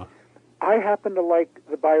 Yeah. I happen to like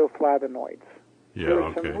the bioflavonoids. Yeah, there are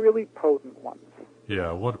okay. some really potent ones.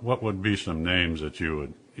 Yeah, what would be some names that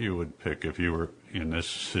you would pick if you were in this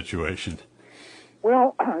situation?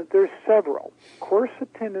 Well, there's several.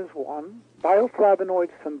 Quercetin is one.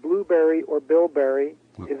 Bioflavonoids from blueberry or bilberry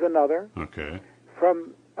is another. Okay.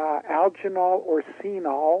 From alginol or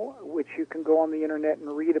senol, which you can go on the internet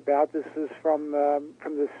and read about. This is from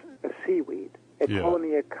this seaweed,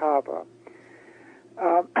 Econia cava.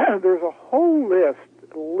 There's a whole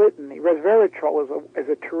litany. Resveratrol is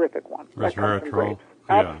a terrific one. Resveratrol?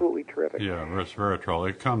 Absolutely terrific. Yeah, resveratrol.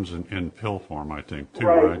 It comes in pill form, I think, too,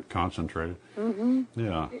 Right. right? Concentrated? Mm-hmm.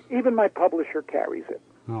 Yeah. Even my publisher carries it.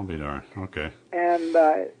 I'll be darned. Okay. And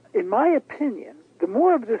in my opinion, the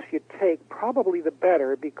more of this you take, probably the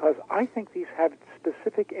better, because I think these have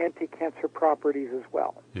specific anti-cancer properties as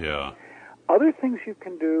well. Yeah. Other things you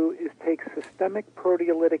can do is take systemic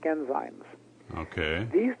proteolytic enzymes. Okay.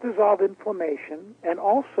 These dissolve inflammation and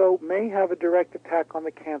also may have a direct attack on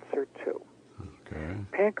the cancer, too. Okay.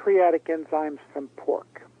 Pancreatic enzymes from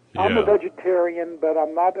pork. I'm a Yeah. vegetarian, but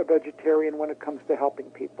I'm not a vegetarian when it comes to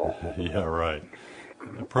helping people. Yeah, right.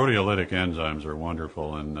 Proteolytic enzymes are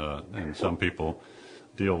wonderful, and some people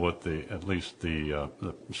deal with at least the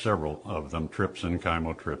several of them, trypsin,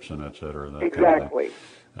 chymotrypsin, et cetera. That Exactly.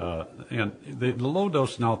 Kind of thing. And the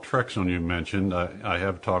low-dose naltrexone you mentioned, I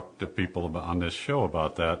have talked to people on this show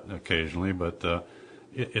about that occasionally, but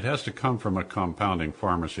it has to come from a compounding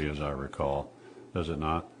pharmacy, as I recall, does it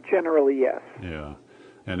not? Generally, yes. Yeah.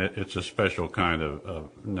 And it's a special kind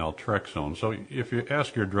of naltrexone. So if you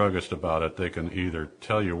ask your druggist about it, they can either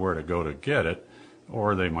tell you where to go to get it,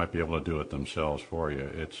 or they might be able to do it themselves for you.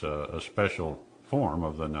 It's a special form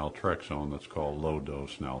of the naltrexone that's called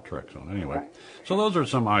low-dose naltrexone. Anyway, Right. So those are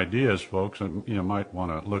some ideas, folks, and you might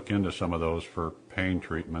want to look into some of those for pain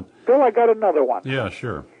treatment. Bill, I got another one. Yeah,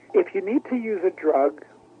 sure. If you need to use a drug,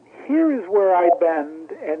 here is where I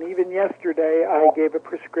bend, and even yesterday I gave a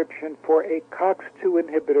prescription for a COX-2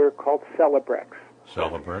 inhibitor called Celebrex.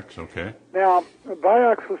 Celebrex, okay. Now,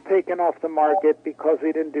 Vioxx was taken off the market because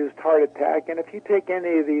it induced heart attack, and if you take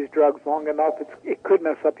any of these drugs long enough, it could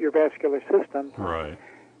mess up your vascular system. Right.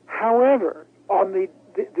 However, on the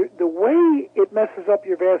way it messes up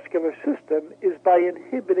your vascular system is by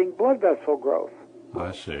inhibiting blood vessel growth.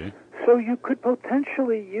 I see. So you could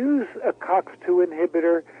potentially use a COX-2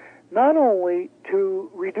 inhibitor not only to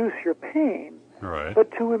reduce your pain, Right. but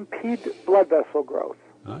to impede blood vessel growth.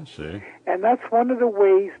 I see. And that's one of the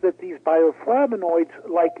ways that these bioflavonoids,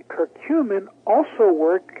 like curcumin, also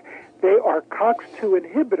work. They are COX-2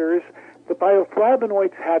 inhibitors. The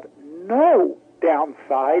bioflavonoids have no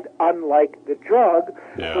downside, unlike the drug.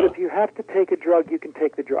 Yeah. But if you have to take a drug, you can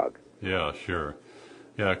take the drug. Yeah, sure.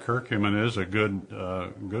 Yeah, curcumin is a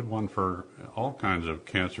good one for all kinds of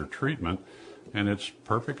cancer treatment, and it's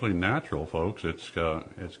perfectly natural, folks. It's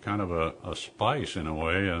kind of a spice in a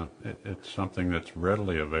way. It's something that's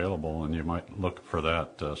readily available, and you might look for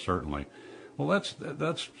that certainly. Well, that's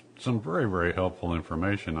some very, very helpful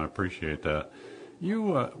information. I appreciate that.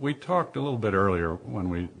 We talked a little bit earlier when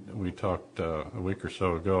we talked a week or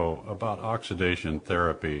so ago about oxidation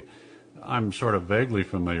therapy. I'm sort of vaguely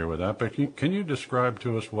familiar with that, but can you describe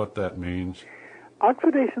to us what that means?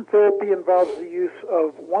 Oxidation therapy involves the use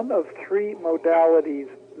of one of three modalities,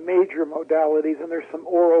 major modalities, and there's some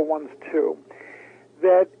oral ones too.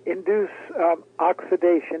 that induce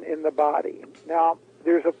oxidation in the body. Now,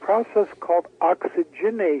 there's a process called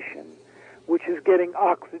oxygenation, which is getting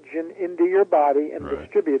oxygen into your body and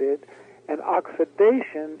distributed. And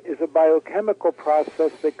oxidation is a biochemical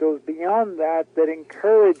process that goes beyond that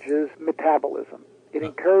encourages metabolism. It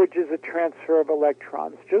encourages a transfer of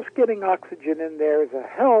electrons. Just getting oxygen in there is a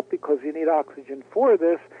help because you need oxygen for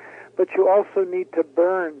this, but you also need to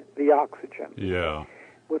burn the oxygen. Yeah.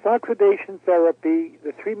 With oxidation therapy,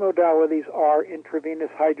 the three modalities are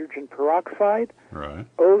intravenous hydrogen peroxide,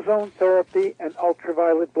 ozone therapy, and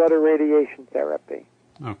ultraviolet blood irradiation therapy.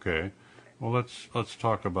 Okay. Well, let's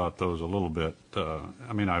talk about those a little bit.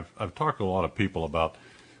 I mean, I've talked to a lot of people about,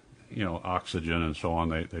 oxygen and so on.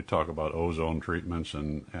 They talk about ozone treatments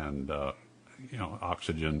and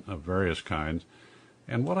oxygen of various kinds.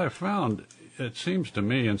 And what I found, it seems to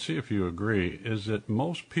me, and see if you agree, is that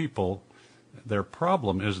most people, their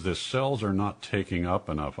problem is the cells are not taking up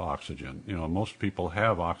enough oxygen. Most people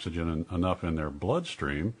have oxygen enough in their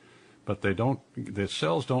bloodstream, but the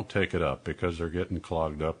cells don't take it up because they're getting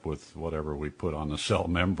clogged up with whatever we put on the cell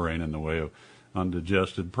membrane in the way of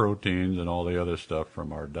undigested proteins and all the other stuff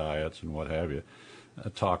from our diets and what have you,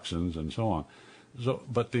 toxins and so on. So,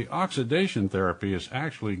 but the oxidation therapy is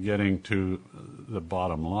actually getting to the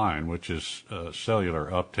bottom line, which is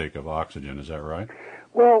cellular uptake of oxygen. Is that right?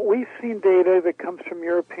 Well, we've seen data that comes from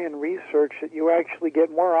European research that you actually get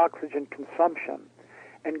more oxygen consumption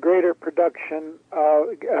and greater production,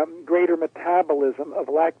 greater metabolism of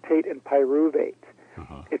lactate and pyruvate.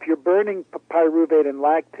 If you're burning pyruvate and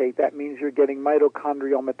lactate, that means you're getting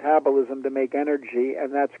mitochondrial metabolism to make energy,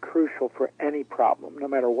 and that's crucial for any problem, no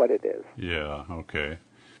matter what it is. Yeah, okay.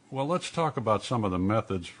 Well, let's talk about some of the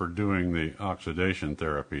methods for doing the oxidation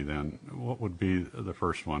therapy then. What would be the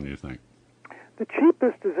first one, you think? The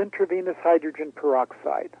cheapest is intravenous hydrogen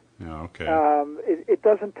peroxide. Yeah, okay. It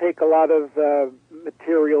doesn't take a lot of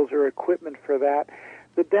materials or equipment for that.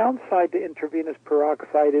 The downside to intravenous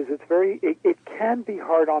peroxide is it can be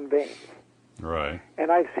hard on veins. Right.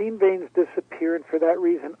 And I've seen veins disappear, and for that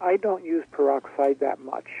reason, I don't use peroxide that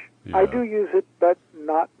much. Yeah. I do use it, but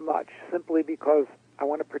not much, simply because I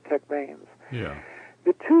want to protect veins. Yeah.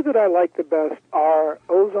 The two that I like the best are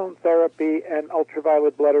ozone therapy and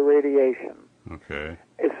ultraviolet blood irradiation. Okay.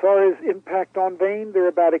 As far as impact on vein, they're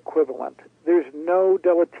about equivalent. There's no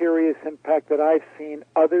deleterious impact that I've seen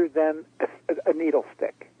other than a needle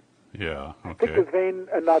stick. Yeah, okay. Stick a vein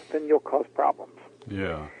nuts and you'll cause problems.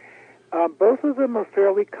 Yeah. Both of them are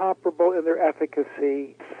fairly comparable in their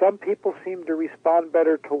efficacy. Some people seem to respond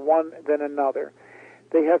better to one than another.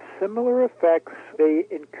 They have similar effects. They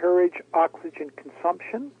encourage oxygen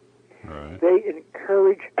consumption. Right. They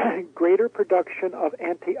encourage greater production of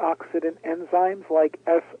antioxidant enzymes like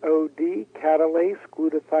SOD, catalase,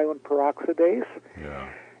 glutathione peroxidase. Yeah.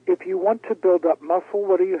 If you want to build up muscle,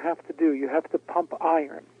 what do you have to do? You have to pump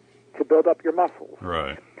iron to build up your muscles.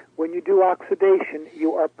 Right. When you do oxidation,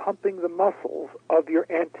 you are pumping the muscles of your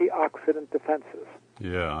antioxidant defenses.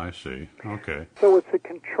 Yeah, I see. Okay. So it's a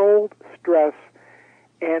controlled stress,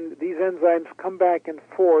 and these enzymes come back in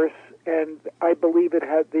force, and I believe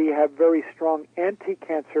they have very strong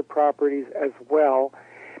anti-cancer properties as well.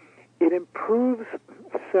 It improves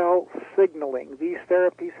cell signaling. These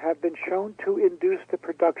therapies have been shown to induce the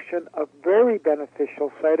production of very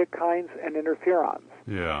beneficial cytokines and interferons.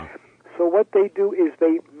 Yeah. So what they do is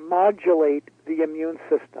they modulate the immune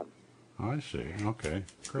system. I see. Okay.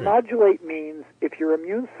 Great. Modulate means if your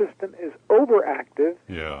immune system is overactive,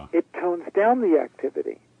 yeah, it tones down the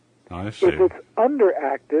activity. I see. If it's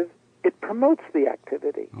underactive, it promotes the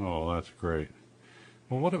activity. Oh, that's great.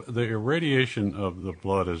 Well, the irradiation of the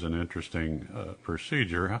blood is an interesting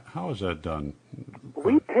procedure. How is that done?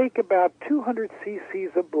 We take about 200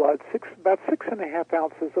 cc's of blood, about 6.5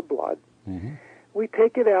 ounces of blood. Mm-hmm. We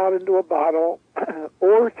take it out into a bottle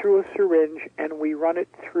or through a syringe, and we run it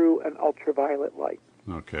through an ultraviolet light.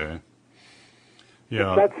 Okay.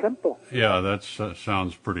 Yeah. It's that simple. Yeah, that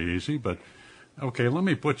sounds pretty easy, but okay, let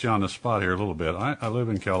me put you on the spot here a little bit. I live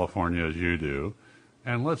in California, as you do,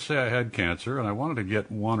 and let's say I had cancer and I wanted to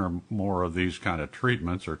get one or more of these kind of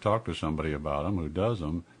treatments or talk to somebody about them who does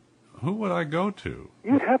them. Who would I go to?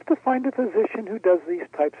 You'd have to find a physician who does these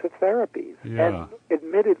types of therapies. Yeah. And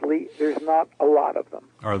admittedly, there's not a lot of them.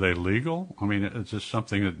 Are they legal? I mean, is this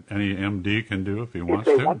something that any MD can do if he wants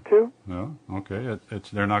to? If they want to. No? Okay.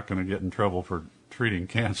 They're not going to get in trouble for treating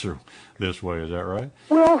cancer this way, is that right?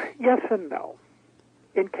 Well, yes and no.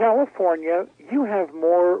 In California, you have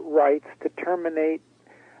more rights to terminate.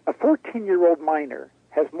 A 14-year-old minor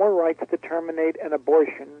has more rights to terminate an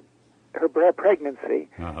abortion her pregnancy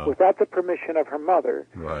without the permission of her mother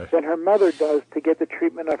than her mother does to get the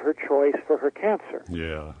treatment of her choice for her cancer.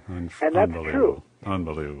 Yeah, and that's true.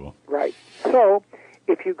 Unbelievable. Right. So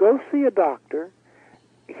if you go see a doctor,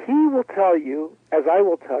 he will tell you, as I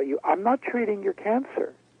will tell you, I'm not treating your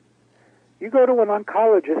cancer. You go to an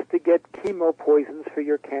oncologist to get chemo poisons for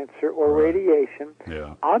your cancer or radiation.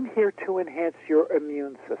 Yeah. I'm here to enhance your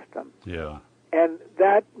immune system. Yeah. And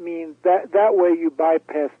that means that way you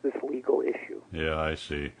bypass this legal issue. Yeah, I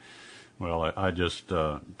see. Well, I just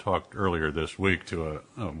talked earlier this week to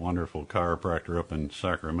a wonderful chiropractor up in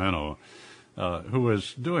Sacramento who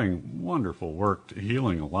is doing wonderful work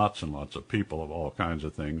healing lots and lots of people of all kinds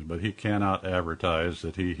of things, but he cannot advertise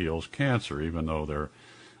that he heals cancer, even though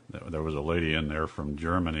there was a lady in there from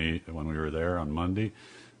Germany when we were there on Monday,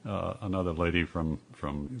 another lady from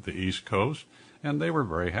the East Coast, and they were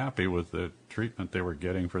very happy with the treatment they were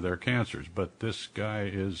getting for their cancers. But this guy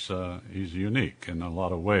he's unique in a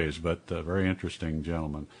lot of ways, but a very interesting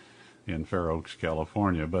gentleman in Fair Oaks,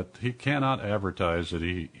 California. But he cannot advertise that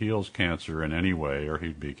he heals cancer in any way, or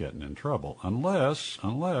he'd be getting in trouble, unless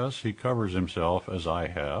he covers himself, as I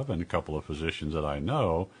have, and a couple of physicians that I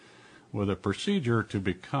know, with a procedure to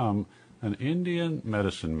become an Indian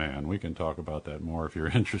medicine man. We can talk about that more if you're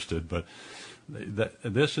interested, but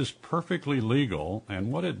this is perfectly legal,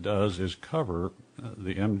 and what it does is cover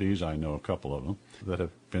the MDs, I know a couple of them, that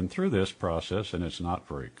have been through this process, and it's not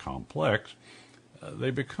very complex.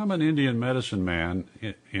 They become an Indian medicine man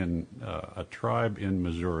in a tribe in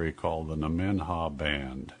Missouri called the Namenha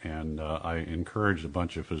Band, and I encouraged a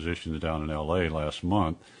bunch of physicians down in L.A. last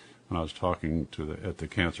month when I was talking at the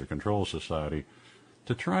Cancer Control Society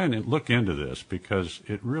to try and look into this, because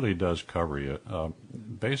it really does cover you.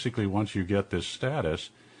 Basically, once you get this status,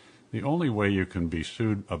 the only way you can be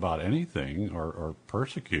sued about anything or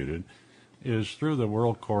persecuted is through the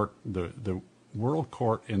World Court, the World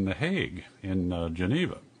Court in The Hague, in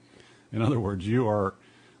Geneva. In other words, you are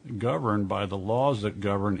governed by the laws that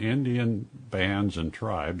govern Indian bands and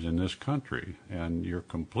tribes in this country, and you're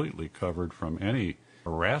completely covered from any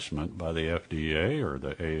harassment by the FDA or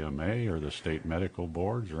the AMA or the state medical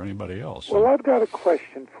boards or anybody else. Well, I've got a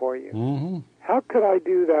question for you. Mm-hmm. How could I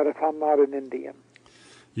do that if I'm not an Indian?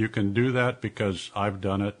 You can do that because I've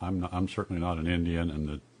done it. I'm certainly not an Indian,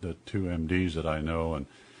 and the two MDs that I know and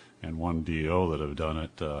one DO that have done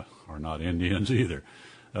it are not Indians either.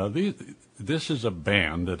 This is a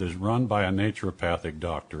band that is run by a naturopathic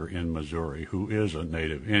doctor in Missouri who is a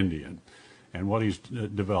native Indian. And what he's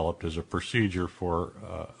developed is a procedure for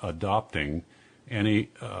adopting any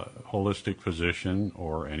holistic physician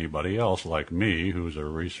or anybody else like me, who's a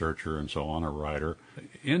researcher and so on, a writer,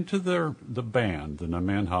 into the band, the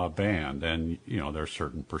Namenha Band. And, there's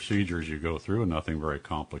certain procedures you go through, and nothing very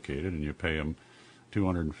complicated, and you pay them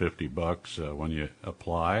 $250 when you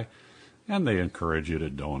apply. And they encourage you to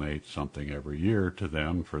donate something every year to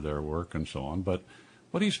them for their work and so on. But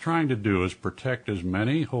what he's trying to do is protect as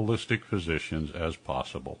many holistic physicians as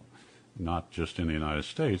possible, not just in the United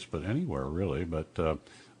States, but anywhere really. But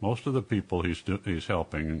most of the people he's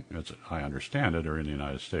helping, as I understand it, are in the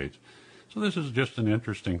United States. So this is just an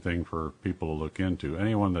interesting thing for people to look into.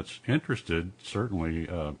 Anyone that's interested, certainly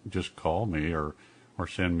just call me or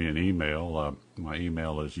send me an email. My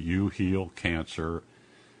email is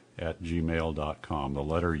youhealcancer@gmail.com. The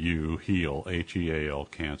letter U, heal, H-E-A-L,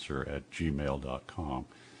 cancer @gmail.com.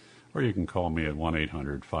 Or you can call me at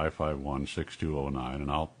 1-800-551-6209, and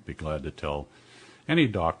I'll be glad to tell any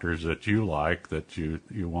doctors that you like that you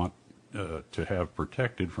want to have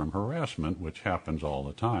protected from harassment, which happens all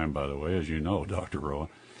the time, by the way, as you know, Dr. Rowan.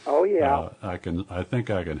 Oh, yeah. I think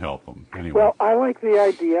I can help them. Anyway. Well, I like the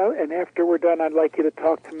idea, and after we're done, I'd like you to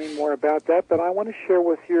talk to me more about that, but I want to share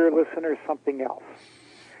with your listeners something else.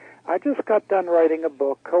 I just got done writing a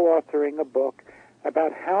book, co-authoring a book,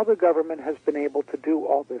 about how the government has been able to do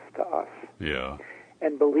all this to us. Yeah.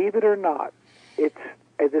 And believe it or not, this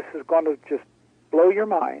is going to just blow your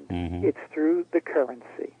mind. Mm-hmm. It's through the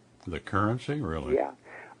currency. The currency, really? Yeah.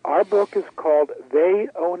 Our book is called They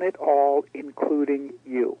Own It All, Including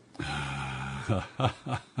You.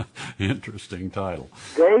 Interesting title.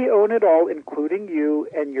 They Own It All, Including You,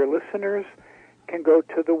 and your listeners can go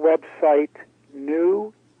to the website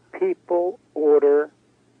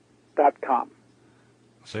newpeopleorder.com.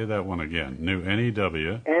 Say that one again. New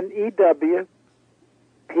N-E-W. N-E-W,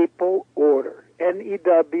 People Order.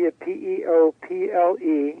 N-E-W-P-E-O-P-L-E,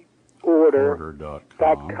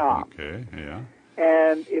 order.com. Okay, yeah.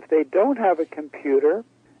 And if they don't have a computer,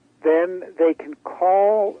 then they can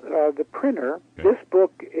call the printer. Okay. This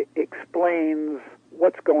book explains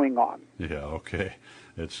what's going on. Yeah, okay.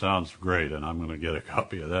 It sounds great, and I'm going to get a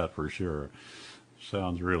copy of that for sure.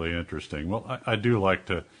 Sounds really interesting. Well, I do like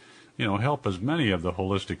to, help as many of the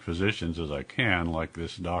holistic physicians as I can, like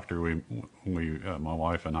this doctor. My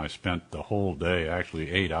wife and I spent the whole day, actually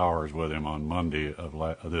 8 hours with him on Monday of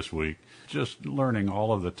this week, just learning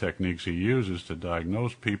all of the techniques he uses to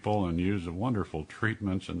diagnose people and use the wonderful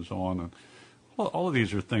treatments and so on. And all of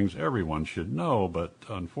these are things everyone should know, but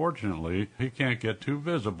unfortunately, he can't get too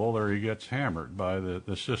visible or he gets hammered by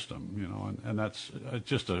the system, and that's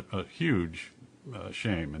just a huge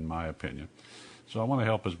shame, in my opinion. So I want to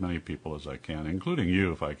help as many people as I can, including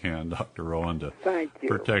you, if I can, Dr. Rowan, to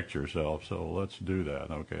protect yourself. So let's do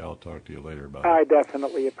that. Okay, I'll talk to you later about it. I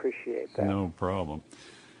definitely appreciate that. No problem.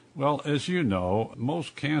 Well, as you know,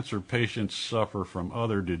 most cancer patients suffer from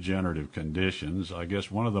other degenerative conditions. I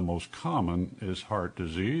guess one of the most common is heart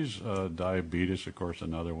disease, diabetes, of course,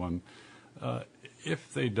 another one.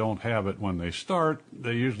 If they don't have it when they start,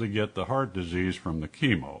 they usually get the heart disease from the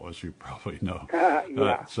chemo, as you probably know.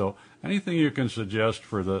 Yeah. So anything you can suggest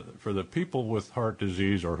for the people with heart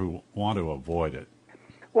disease or who want to avoid it?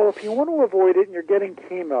 Well, if you want to avoid it and you're getting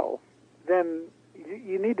chemo, then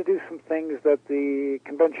you need to do some things that the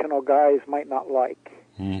conventional guys might not like.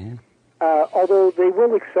 Mm-hmm. Although they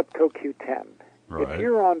will accept CoQ10. Right. If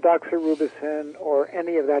you're on doxorubicin or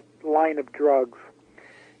any of that line of drugs,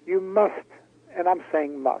 you must, and I'm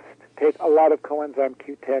saying must, take a lot of coenzyme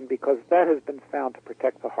Q10 because that has been found to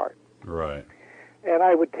protect the heart. Right. And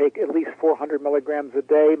I would take at least 400 milligrams a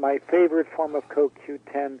day. My favorite form of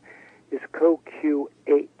CoQ10 is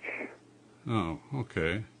CoQ-H. Oh,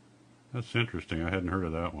 okay. That's interesting. I hadn't heard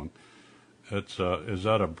of that one. Is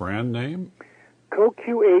that a brand name?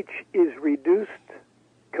 CoQ-H is reduced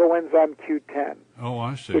coenzyme Q10. Oh,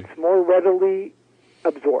 I see. It's more readily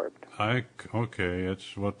absorbed. Okay,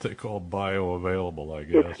 it's what they call bioavailable, I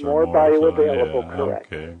guess. It's more bioavailable, yeah,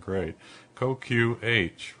 correct. Okay, great.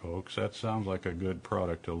 CoQ-H, folks, that sounds like a good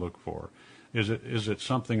product to look for. Is it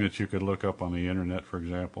something that you could look up on the internet, for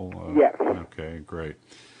example? Yes. Okay, great.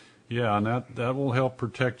 Yeah, and that will help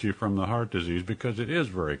protect you from the heart disease because it is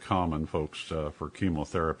very common, folks, for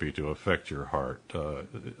chemotherapy to affect your heart.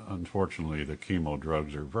 Unfortunately, the chemo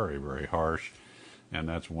drugs are very, very harsh, and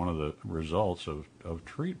that's one of the results of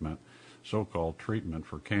treatment, so-called treatment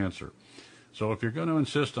for cancer. So if you're going to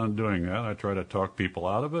insist on doing that, I try to talk people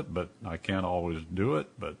out of it, but I can't always do it.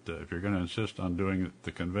 But if you're going to insist on doing it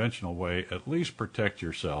the conventional way, at least protect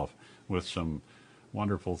yourself with some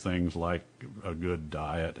wonderful things like a good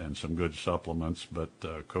diet and some good supplements, but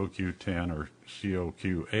CoQ10 or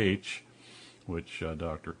CoQ-H, which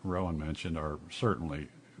Dr. Rowan mentioned, are certainly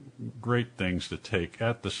great things to take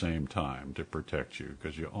at the same time to protect you,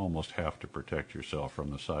 because you almost have to protect yourself from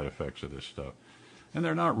the side effects of this stuff. And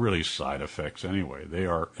they're not really side effects anyway. They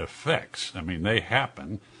are effects. I mean, they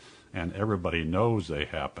happen, and everybody knows they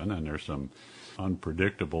happen, and there's some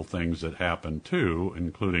unpredictable things that happen too,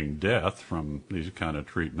 including death from these kind of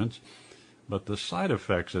treatments. But the side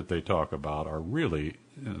effects that they talk about are really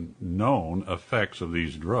known effects of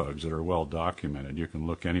these drugs that are well documented. You can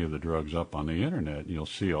look any of the drugs up on the internet and you'll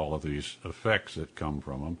see all of these effects that come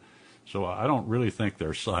from them. So I don't really think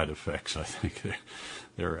they're side effects. I think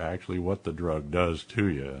they're actually what the drug does to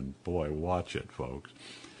you. And boy, watch it, folks.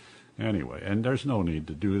 Anyway, and there's no need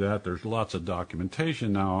to do that. There's lots of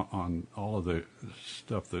documentation now on all of the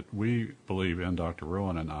stuff that we believe in, Dr.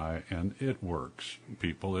 Rowan and I, and it works,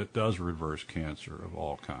 people. It does reverse cancer of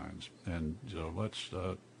all kinds. And so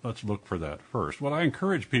let's look for that first. What I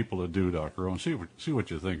encourage people to do, Dr. Rowan, see what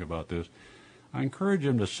you think about this. I encourage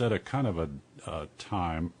them to set a kind of a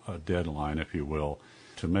time, a deadline, if you will,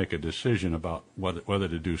 to make a decision about whether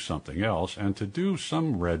to do something else and to do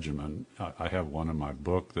some regimen. I have one in my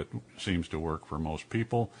book that seems to work for most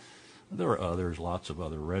people. There are others, lots of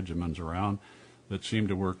other regimens around that seem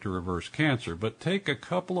to work to reverse cancer. But take a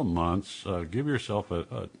couple of months, give yourself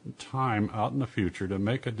a time out in the future to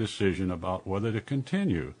make a decision about whether to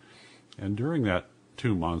continue. And during that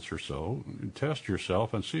 2 months or so, test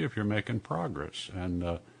yourself and see if you're making progress.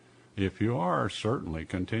 And if you are, certainly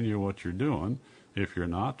continue what you're doing. If you're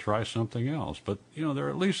not, try something else. But, there are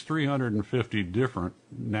at least 350 different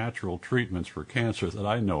natural treatments for cancer that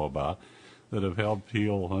I know about that have helped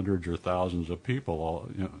heal hundreds or thousands of people all,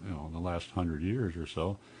 in the last 100 years or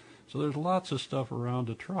so. So there's lots of stuff around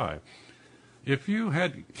to try. If you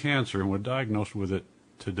had cancer and were diagnosed with it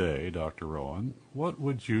today, Dr. Rowan, what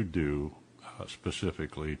would you do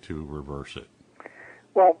specifically to reverse it?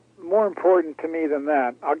 Well, more important to me than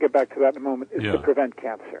that, I'll get back to that in a moment, is to prevent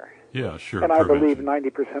cancer. Yeah, sure. And I believe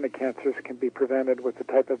 90% of cancers can be prevented with the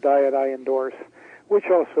type of diet I endorse, which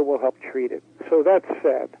also will help treat it. So that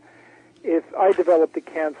said, if I developed a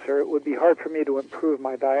cancer, it would be hard for me to improve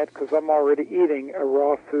my diet because I'm already eating a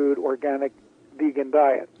raw food, organic, vegan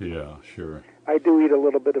diet. Yeah, sure. I do eat a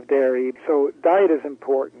little bit of dairy, so diet is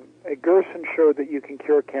important. Gerson showed that you can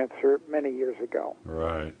cure cancer many years ago.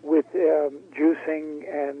 Right. With juicing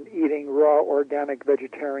and eating raw, organic,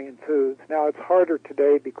 vegetarian foods. Now, it's harder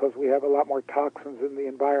today because we have a lot more toxins in the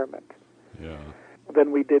environment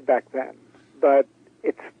than we did back then. But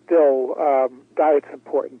it's still, diet's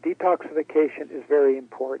important. Detoxification is very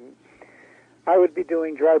important. I would be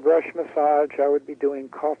doing dry brush massage. I would be doing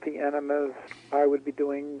coffee enemas. I would be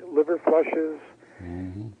doing liver flushes.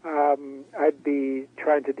 I'd be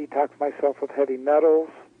trying to detox myself of heavy metals.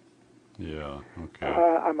 Yeah, okay.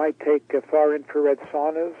 I might take far-infrared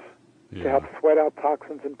saunas to help sweat out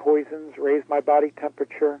toxins and poisons, raise my body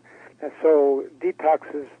temperature. And so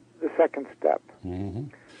detox is the second step.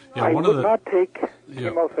 Yeah, I would not take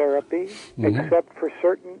chemotherapy except for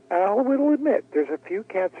certain, I will admit, there's a few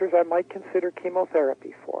cancers I might consider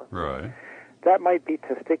chemotherapy for. Right. That might be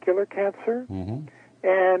testicular cancer,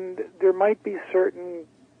 and there might be certain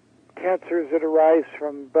cancers that arise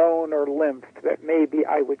from bone or lymph that maybe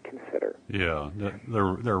I would consider. Yeah,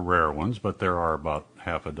 they're rare ones, but there are about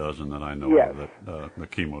half a dozen that I know of that the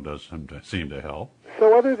chemo does seem to help.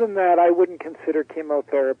 So other than that, I wouldn't consider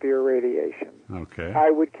chemotherapy or radiation. Okay.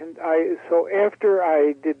 So after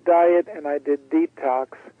I did diet and I did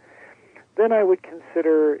detox, then I would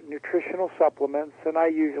consider nutritional supplements, and I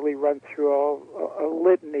usually run through a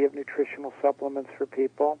litany of nutritional supplements for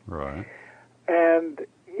people. Right. And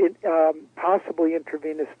possibly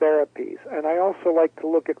intravenous therapies. And I also like to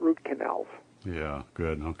look at root canals. Yeah,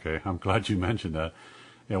 good. Okay. I'm glad you mentioned that.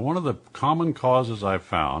 Yeah, one of the common causes I've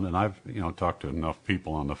found, and I've talked to enough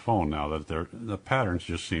people on the phone now that the patterns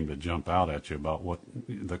just seem to jump out at you about what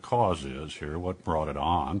the cause is here, what brought it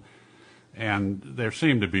on. And there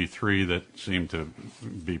seem to be three that seem to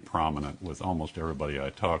be prominent with almost everybody I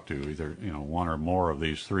talk to. Either, one or more of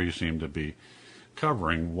these three seem to be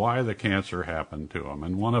covering why the cancer happened to them.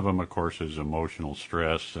 And one of them, of course, is emotional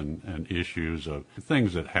stress and issues of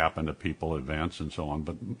things that happen to people, events and so on.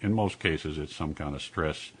 But in most cases, it's some kind of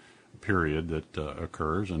stress period that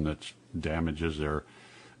occurs and that damages their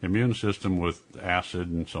immune system with acid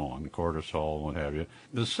and so on, cortisol, what have you.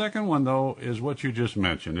 The second one, though, is what you just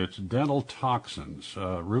mentioned. It's dental toxins.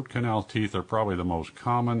 Root canal teeth are probably the most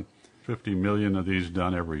common. 50 million of these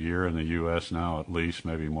done every year in the U.S. now, at least,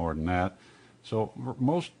 maybe more than that. So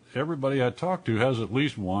everybody I talk to has at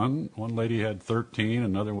least one. One lady had 13,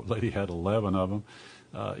 another lady had 11 of them.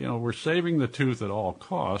 We're saving the tooth at all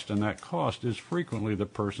cost, and that cost is frequently the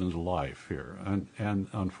person's life here. And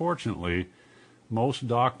unfortunately, most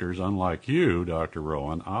doctors, unlike you, Dr.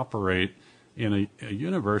 Rowan, operate in a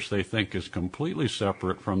universe they think is completely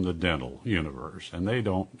separate from the dental universe, and they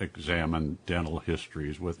don't examine dental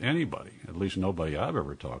histories with anybody, at least nobody I've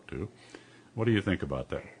ever talked to. What do you think about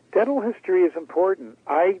that? Dental history is important.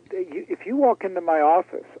 If you walk into my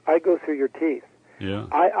office, I go through your teeth. Yeah.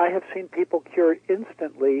 I have seen people cured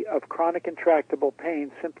instantly of chronic intractable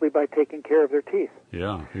pain simply by taking care of their teeth.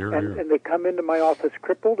 Yeah, and they come into my office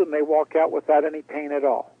crippled, and they walk out without any pain at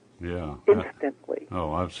all. Yeah. Instantly.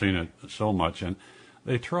 I've seen it so much. And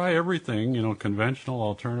they try everything, conventional,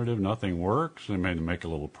 alternative, nothing works. They may make a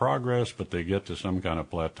little progress, but they get to some kind of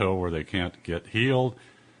plateau where they can't get healed.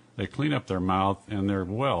 They clean up their mouth, and they're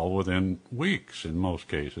well within weeks in most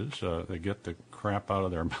cases. They get the crap out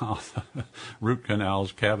of their mouth. Root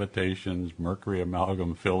canals, cavitations, mercury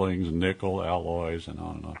amalgam fillings, nickel alloys, and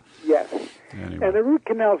on and on. Yes. Anyway. And the root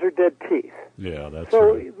canals are dead teeth. Yeah, that's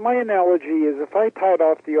so right. My analogy is if I tied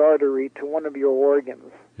off the artery to one of your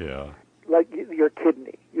organs, like your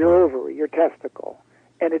kidney, your ovary, your testicle,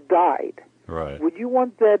 and it died, would you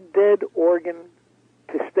want that dead organ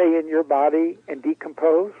to stay in your body and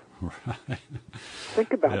decompose? Right.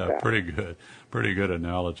 Think about that. Yeah, pretty good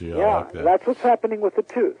analogy. I like that. That's what's happening with the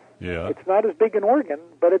tooth. Yeah. It's not as big an organ,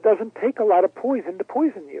 but it doesn't take a lot of poison to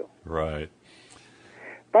poison you. Right.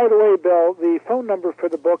 By the way, Bill, the phone number for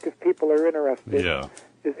the book, if people are interested,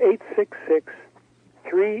 is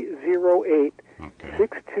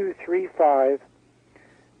 866-308-6235.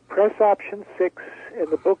 Press option 6,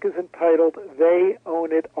 and the book is entitled They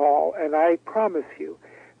Own It All. And I promise you,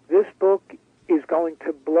 this book is going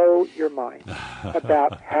to blow your mind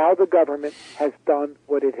about how the government has done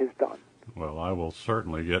what it has done. Well, I will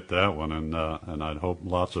certainly get that one, and I'd hope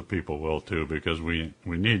lots of people will too, because we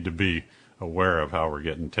need to be aware of how we're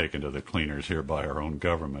getting taken to the cleaners here by our own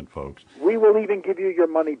government, folks. We will even give you your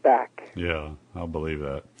money back. Yeah, I'll believe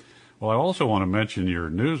that. Well, I also want to mention your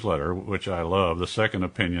newsletter, which I love, the Second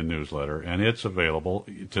Opinion newsletter, and it's available.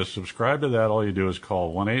 To subscribe to that, all you do is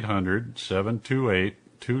call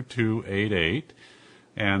 1-800-728-2288,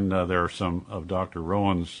 and there are some of Dr.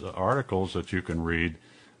 Rowan's articles that you can read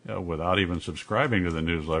without even subscribing to the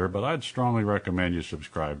newsletter, but I'd strongly recommend you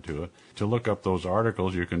subscribe to it. To look up those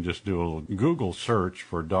articles, you can just do a Google search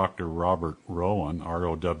for Dr. Robert Rowan,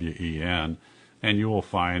 R-O-W-E-N, and you will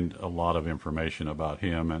find a lot of information about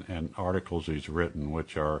him and articles he's written,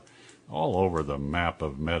 which are all over the map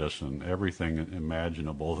of medicine, everything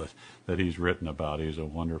imaginable that he's written about. He's a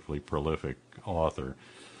wonderfully prolific author.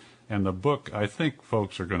 And the book, I think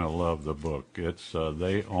folks are going to love the book. It's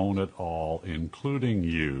They Own It All, Including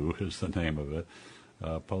You, is the name of it,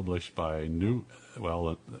 published by the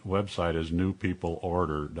website is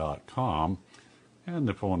newpeopleorder.com. And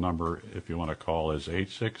the phone number, if you want to call, is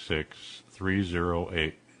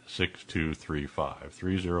 866-308-6235,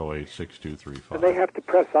 308-6235. And they have to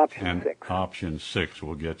press option 6. Option 6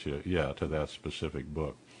 will get you, to that specific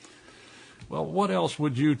book. Well, what else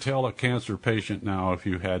would you tell a cancer patient now if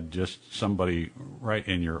you had just somebody right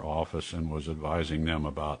in your office and was advising them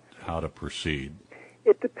about how to proceed?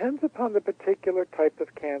 It depends upon the particular type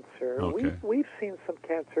of cancer. Okay. We've seen some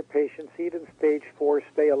cancer patients, even stage 4,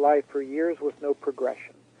 stay alive for years with no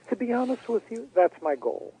progression. To be honest with you, that's my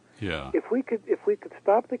goal. Yeah. If we could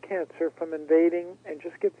stop the cancer from invading and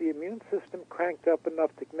just get the immune system cranked up enough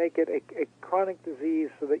to make it a chronic disease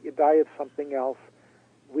so that you die of something else,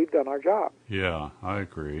 we've done our job. Yeah, I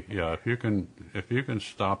agree. Yeah, if you can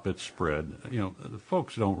stop its spread,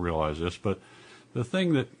 folks don't realize this, but the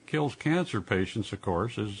thing that kills cancer patients, of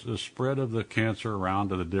course, is the spread of the cancer around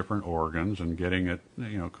to the different organs and getting it,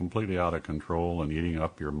 completely out of control and eating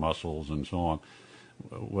up your muscles and so on,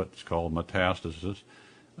 what's called metastasis.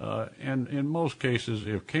 And in most cases,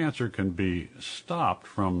 if cancer can be stopped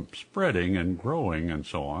from spreading and growing and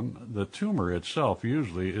so on, the tumor itself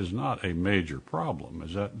usually is not a major problem.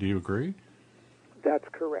 Do you agree? That's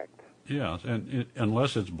correct. Yes, and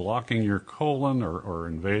unless it's blocking your colon or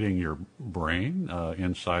invading your brain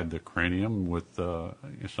inside the cranium with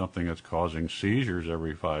something that's causing seizures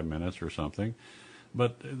every 5 minutes or something.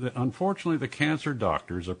 But unfortunately, the cancer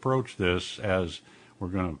doctors approach this as we're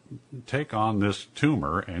going to take on this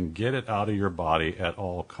tumor and get it out of your body at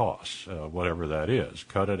all costs, whatever that is.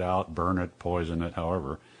 Cut it out, burn it, poison it,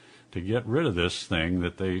 however, to get rid of this thing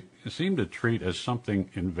that they seem to treat as something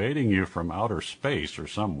invading you from outer space or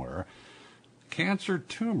somewhere. Cancer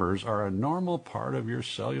tumors are a normal part of your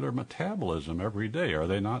cellular metabolism every day, are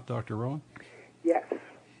they not, Dr. Rowan? Yes.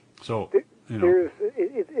 So,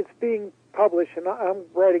 it's being published, and I'm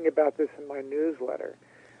writing about this in my newsletter.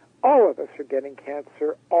 All of us are getting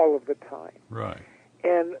cancer all of the time. Right.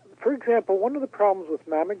 And, for example, one of the problems with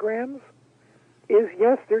mammograms is,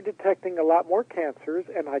 yes, they're detecting a lot more cancers,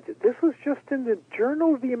 and this was just in the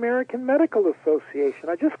Journal of the American Medical Association.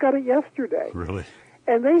 I just got it yesterday. Really?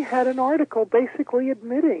 And they had an article basically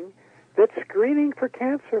admitting that screening for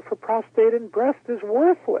cancer for prostate and breast is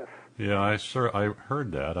worthless. Yeah, I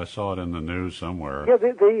heard that. I saw it in the news somewhere. Yeah,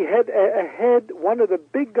 one of the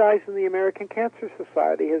big guys in the American Cancer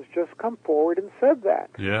Society has just come forward and said that.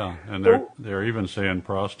 Yeah, and they're even saying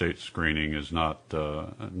prostate screening is not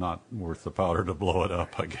worth the powder to blow it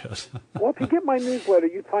up, I guess. Well, if you get my newsletter,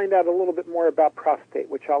 you find out a little bit more about prostate,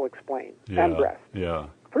 which I'll explain, and breast. Yeah.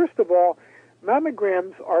 First of all,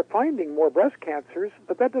 mammograms are finding more breast cancers,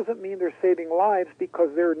 but that doesn't mean they're saving lives,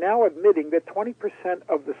 because they're now admitting that 20%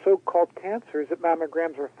 of the so-called cancers that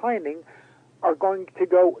mammograms are finding are going to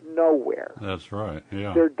go nowhere. That's right,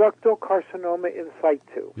 yeah. They're ductal carcinoma in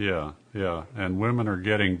situ. Yeah, and women are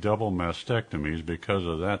getting double mastectomies because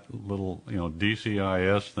of that little,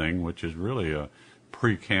 DCIS thing, which is really a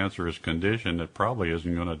precancerous condition that probably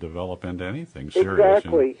isn't going to develop into anything serious.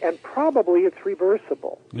 Exactly, and probably it's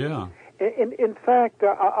reversible. Yeah. In fact,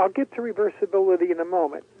 I'll get to reversibility in a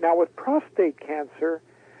moment. Now, with prostate cancer,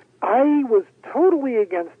 I was totally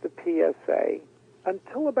against the PSA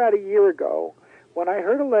until about a year ago, when I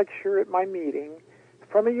heard a lecture at my meeting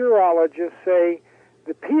from a urologist say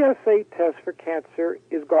the PSA test for cancer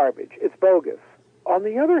is garbage. It's bogus. On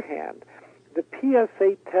the other hand, the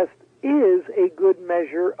PSA test is a good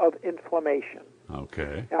measure of inflammation.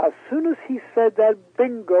 Okay. Now, as soon as he said that,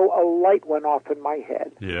 bingo, a light went off in my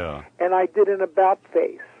head. Yeah. And I did an about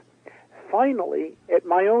face. Finally, at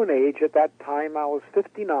my own age, at that time I was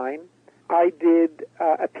 59, I did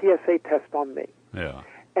a PSA test on me. Yeah.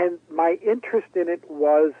 And my interest in it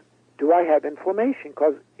was, do I have inflammation?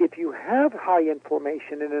 Because if you have high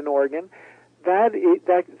inflammation in an organ, that's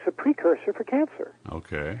a precursor for cancer.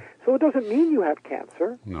 Okay. So it doesn't mean you have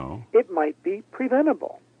cancer. No. It might be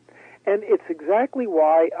preventable. And it's exactly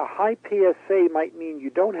why a high PSA might mean you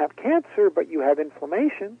don't have cancer, but you have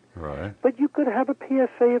inflammation. Right. But you could have a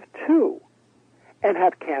PSA of 2 and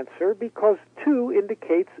have cancer because 2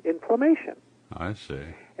 indicates inflammation. I see.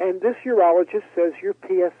 And this urologist says your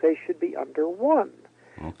PSA should be under 1.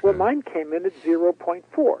 Okay. Well, mine came in at 0.4.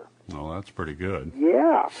 Oh, that's pretty good.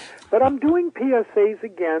 Yeah, but I'm doing PSAs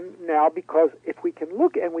again now because if we can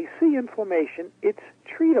look and we see inflammation, it's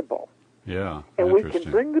treatable. Yeah, and we can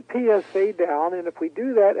bring the PSA down, and if we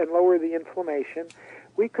do that and lower the inflammation,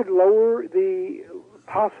 we could lower the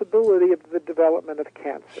possibility of the development of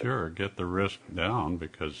cancer. Sure, get the risk down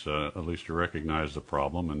because at least you recognize the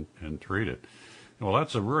problem and treat it. Well,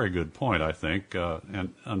 that's a very good point, I think,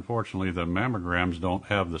 and unfortunately the mammograms don't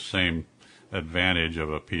have the same advantage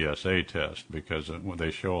of a PSA test because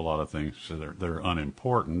they show a lot of things that are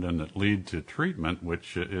unimportant and that lead to treatment,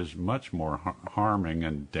 which is much more harming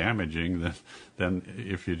and damaging than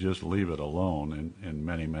if you just leave it alone in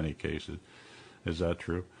many, many cases. Is that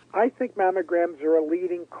true? I think mammograms are a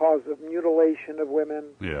leading cause of mutilation of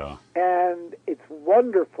women. Yeah. And it's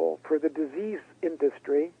wonderful for the disease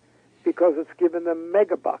industry because it's given them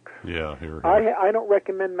megabucks. Yeah, here. I don't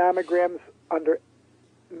recommend mammograms under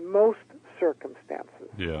most circumstances.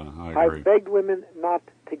 Yeah, I agree. I've begged women not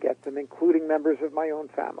to get them, including members of my own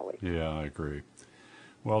family. Yeah, I agree.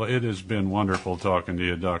 Well, it has been wonderful talking to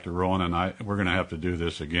you, Dr. Rowan, and we're going to have to do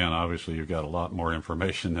this again. Obviously, you've got a lot more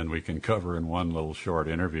information than we can cover in one little short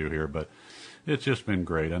interview here, but it's just been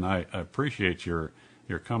great, and I appreciate your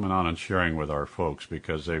coming on and sharing with our folks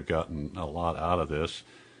because they've gotten a lot out of this.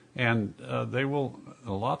 And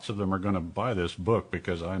lots of them are going to buy this book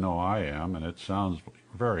because I know I am, and it sounds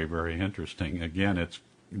very, very interesting. Again,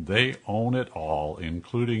 They Own It All,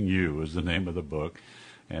 Including You is the name of the book,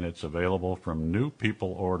 and it's available from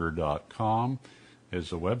newpeopleorder.com is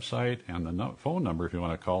the website, and the phone number, if you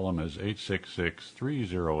want to call them, is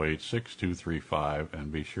 866-308-6235,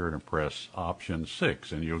 and be sure to press option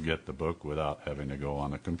 6, and you'll get the book without having to go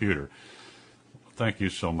on the computer. Thank you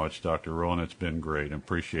so much, Dr. Rowan. It's been great.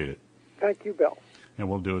 Appreciate it. Thank you, Bill. And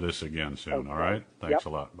we'll do this again soon, Okay. all right? Thanks a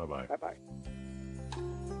lot. Bye-bye. Bye-bye.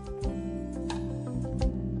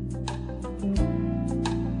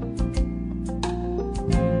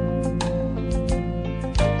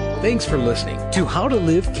 Thanks for listening to How to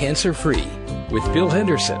Live Cancer Free with Bill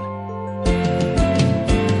Henderson.